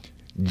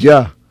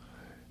 ya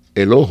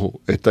el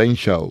ojo está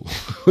hinchado,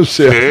 o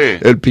sea,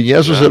 el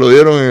piñazo se lo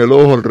dieron en el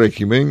ojo al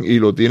régimen y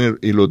lo tiene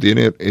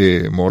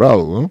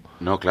morado, ¿no?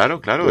 No,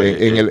 claro.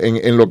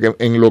 En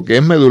lo que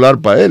es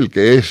medular para él,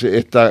 que es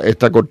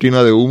esta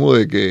cortina de humo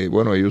de que,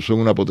 bueno, ellos son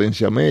una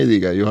potencia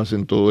médica, ellos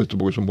hacen todo esto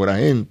porque son buena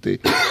gente,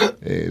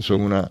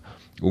 son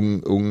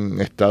un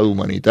estado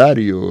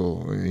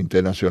humanitario,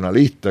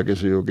 internacionalista, qué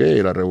sé yo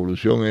qué, la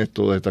revolución es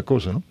todas estas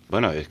cosas, ¿no?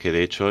 Bueno, es que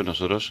de hecho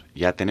nosotros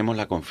ya tenemos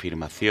la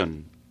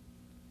confirmación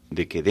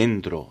de que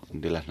dentro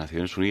de las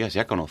Naciones Unidas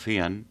ya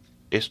conocían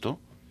esto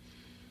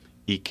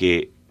y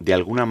que de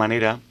alguna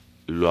manera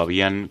lo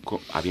habían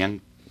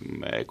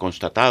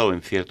constatado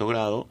en cierto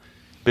grado,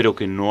 pero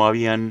que no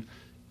habían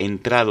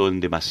entrado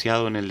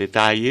demasiado en el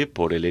detalle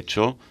por el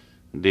hecho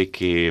de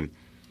que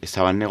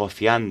estaban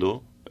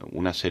negociando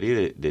una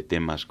serie de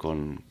temas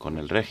con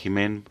el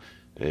régimen,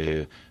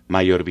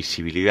 mayor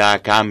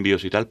visibilidad,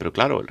 cambios y tal, pero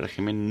claro, el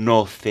régimen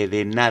no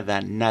cede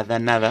nada.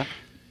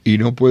 Y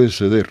no puede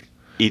ceder,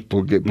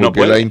 porque no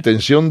puede. La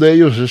intención de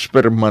ellos es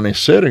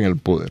permanecer en el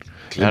poder.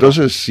 Claro.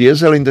 Entonces, si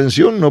esa es la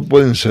intención, no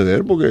pueden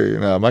ceder, porque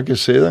nada más que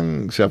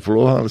cedan,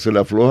 se le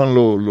aflojan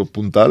los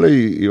puntales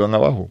y van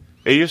abajo.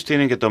 Ellos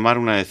tienen que tomar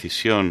una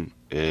decisión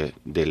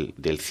del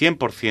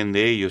 100%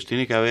 de ellos,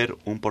 tiene que haber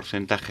un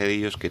porcentaje de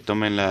ellos que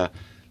tomen la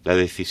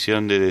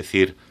decisión de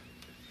decir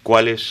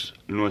cuál es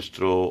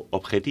nuestro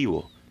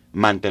objetivo,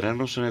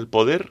 mantenernos en el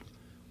poder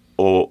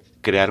o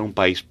crear un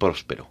país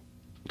próspero.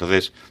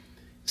 Entonces,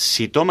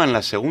 si toman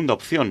la segunda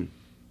opción,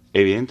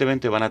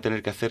 evidentemente van a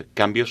tener que hacer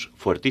cambios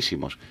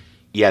fuertísimos.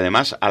 Y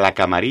además a la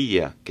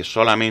camarilla que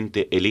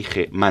solamente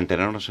elige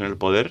mantenernos en el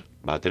poder,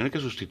 va a tener que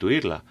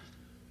sustituirla.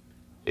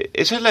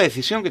 Esa es la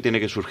decisión que tiene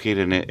que surgir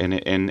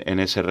en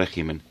ese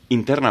régimen,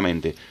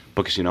 internamente.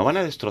 Porque si no van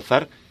a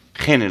destrozar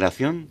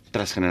generación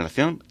tras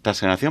generación tras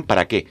generación.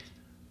 ¿Para qué?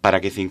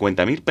 ¿Para que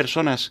 50.000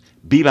 personas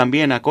vivan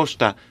bien a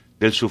costa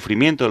del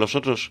sufrimiento de los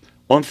otros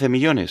 11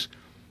 millones?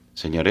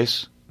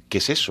 Señores, ¿qué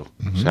es eso?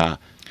 O sea,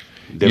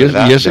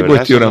 y ese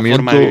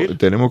cuestionamiento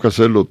tenemos que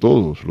hacerlo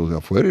todos, los de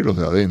afuera y los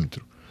de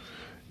adentro.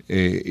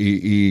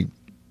 Y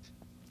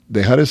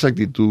dejar esa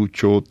actitud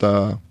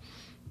chota,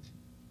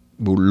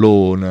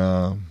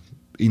 burlona,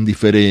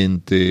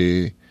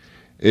 indiferente,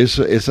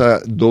 esa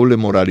doble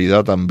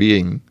moralidad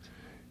también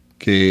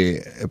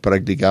que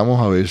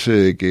practicamos a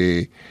veces, de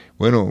que,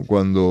 bueno,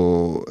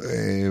 cuando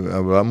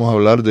vamos a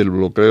hablar del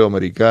bloqueo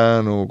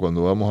americano,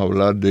 cuando vamos a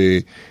hablar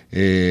de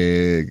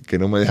que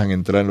no me dejan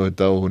entrar en los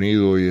Estados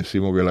Unidos y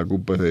decimos que la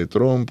culpa es de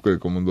Trump, que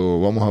cuando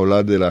vamos a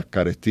hablar de las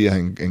carestías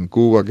en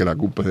Cuba, que la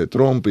culpa es de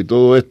Trump y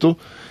todo esto,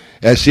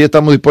 sí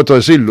estamos dispuestos a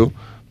decirlo,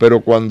 pero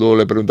cuando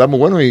le preguntamos,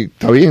 bueno, y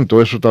está bien,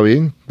 todo eso está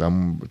bien,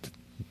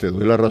 te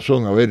doy la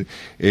razón, a ver,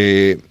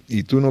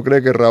 ¿y tú no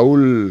crees que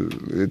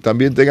Raúl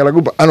también tenga la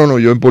culpa? No,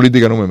 yo en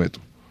política no me meto.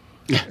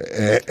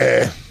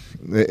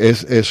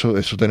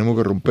 Eso tenemos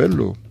que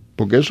romperlo,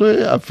 porque eso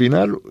es, al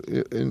final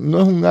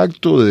no es un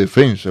acto de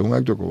defensa, es un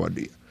acto de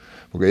cobardía,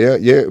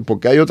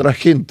 porque hay otra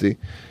gente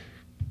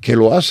que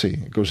lo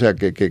hace, o sea,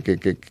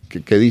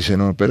 que dice,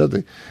 no,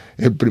 espérate,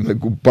 el primer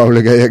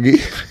culpable que hay aquí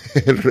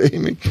es el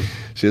régimen.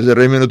 Si ese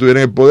régimen no estuviera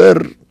en el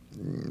poder,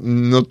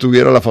 no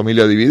tuviera la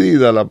familia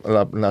dividida,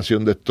 la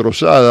nación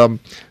destrozada,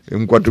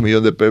 4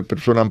 millones de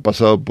personas han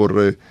pasado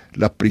por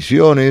las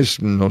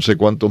prisiones, no sé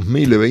cuántos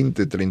miles,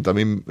 20,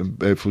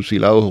 30.000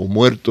 fusilados o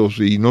muertos,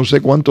 y no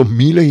sé cuántos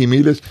miles y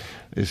miles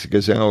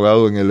que se han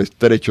ahogado en el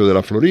estrecho de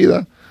la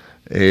Florida.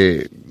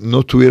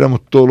 No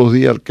estuviéramos todos los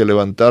días que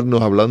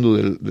levantarnos hablando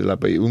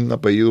de un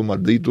apellido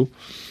maldito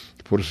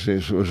por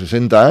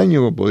 60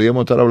 años,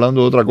 podríamos estar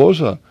hablando de otra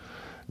cosa.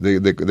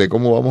 De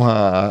cómo vamos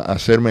a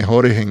ser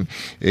mejores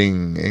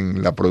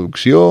en la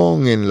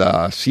producción, en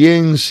la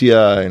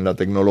ciencia, en la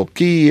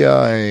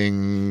tecnología,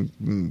 en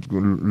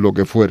lo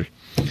que fuere.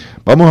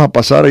 Vamos a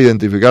pasar a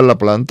identificar la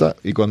planta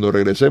y cuando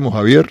regresemos,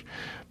 Javier,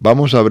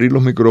 vamos a abrir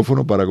los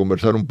micrófonos para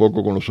conversar un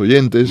poco con los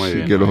oyentes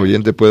y que los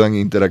oyentes puedan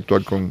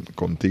interactuar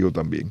contigo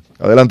también.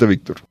 Adelante,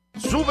 Víctor.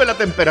 Sube la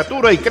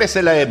temperatura y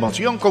crece la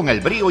emoción con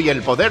el brío y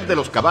el poder de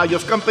los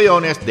caballos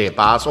campeones de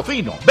Paso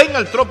Fino. Ven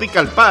al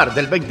Tropical Park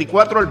del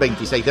 24 al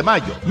 26 de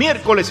mayo.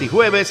 Miércoles y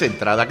jueves,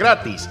 entrada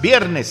gratis.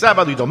 Viernes,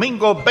 sábado y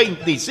domingo,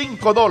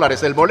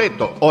 $25 el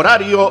boleto.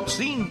 Horario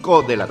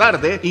 5 de la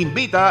tarde.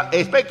 Invita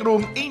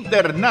Spectrum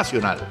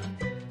Internacional.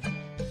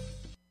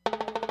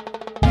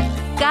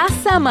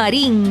 Casa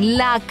Marín,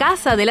 la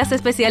casa de las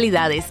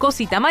especialidades.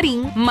 Cosita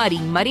marín,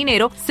 marín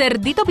marinero,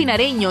 cerdito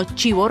pinareño,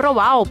 chivo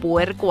robao,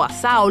 puerco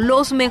asao,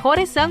 los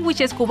mejores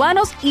sándwiches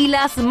cubanos y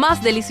las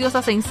más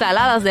deliciosas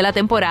ensaladas de la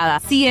temporada.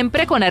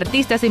 Siempre con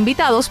artistas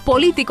invitados,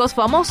 políticos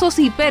famosos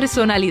y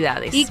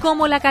personalidades. Y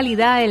como la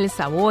calidad, el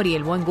sabor y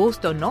el buen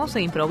gusto no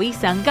se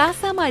improvisan,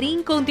 Casa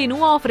Marín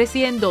continúa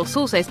ofreciendo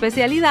sus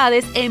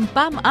especialidades en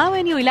Palm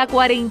Avenue y la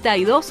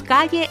 42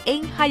 calle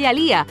en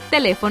Hialeah.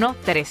 Teléfono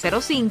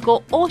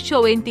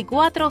 305-824-0023,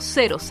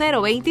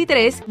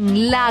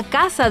 la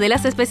casa de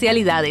las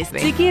especialidades.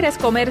 Si quieres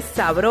comer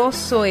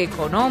sabroso,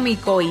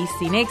 económico y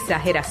sin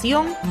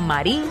exageración,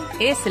 Marín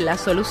es la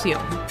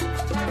solución.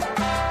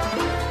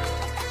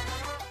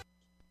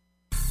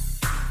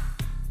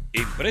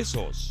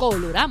 Impresos.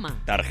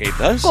 Colorama.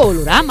 Tarjetas.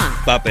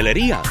 Colorama.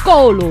 Papelería.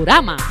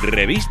 Colorama.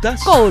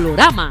 Revistas.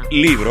 Colorama.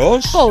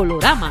 Libros.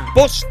 Colorama.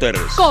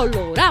 Pósters.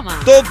 Colorama.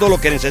 Todo lo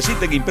que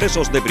necesiten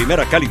impresos de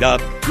primera calidad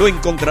lo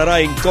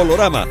encontrará en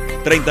Colorama,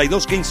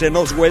 3215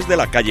 Northwest de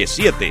la calle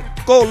 7.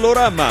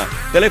 Colorama.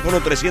 Teléfono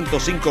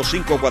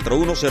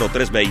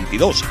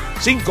 305-541-0322.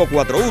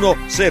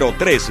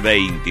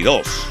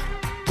 541-0322.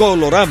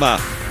 Colorama,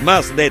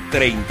 más de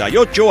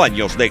 38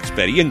 años de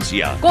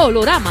experiencia.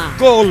 Colorama.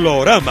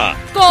 Colorama.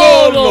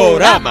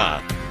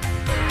 Colorama.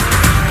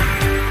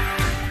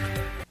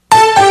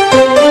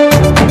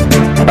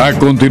 A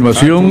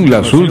continuación,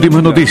 las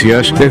últimas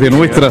noticias desde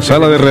nuestra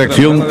sala de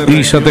reacción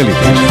y satélites.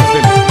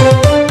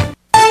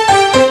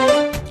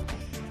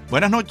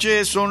 Buenas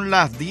noches, son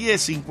las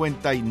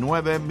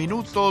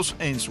 10:59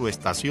 en su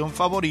estación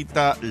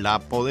favorita, La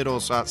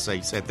Poderosa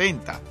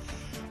 670.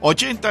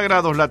 80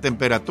 grados la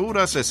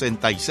temperatura,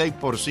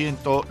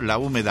 66% la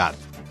humedad.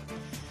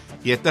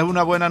 Y esta es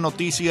una buena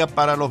noticia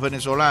para los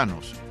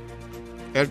venezolanos.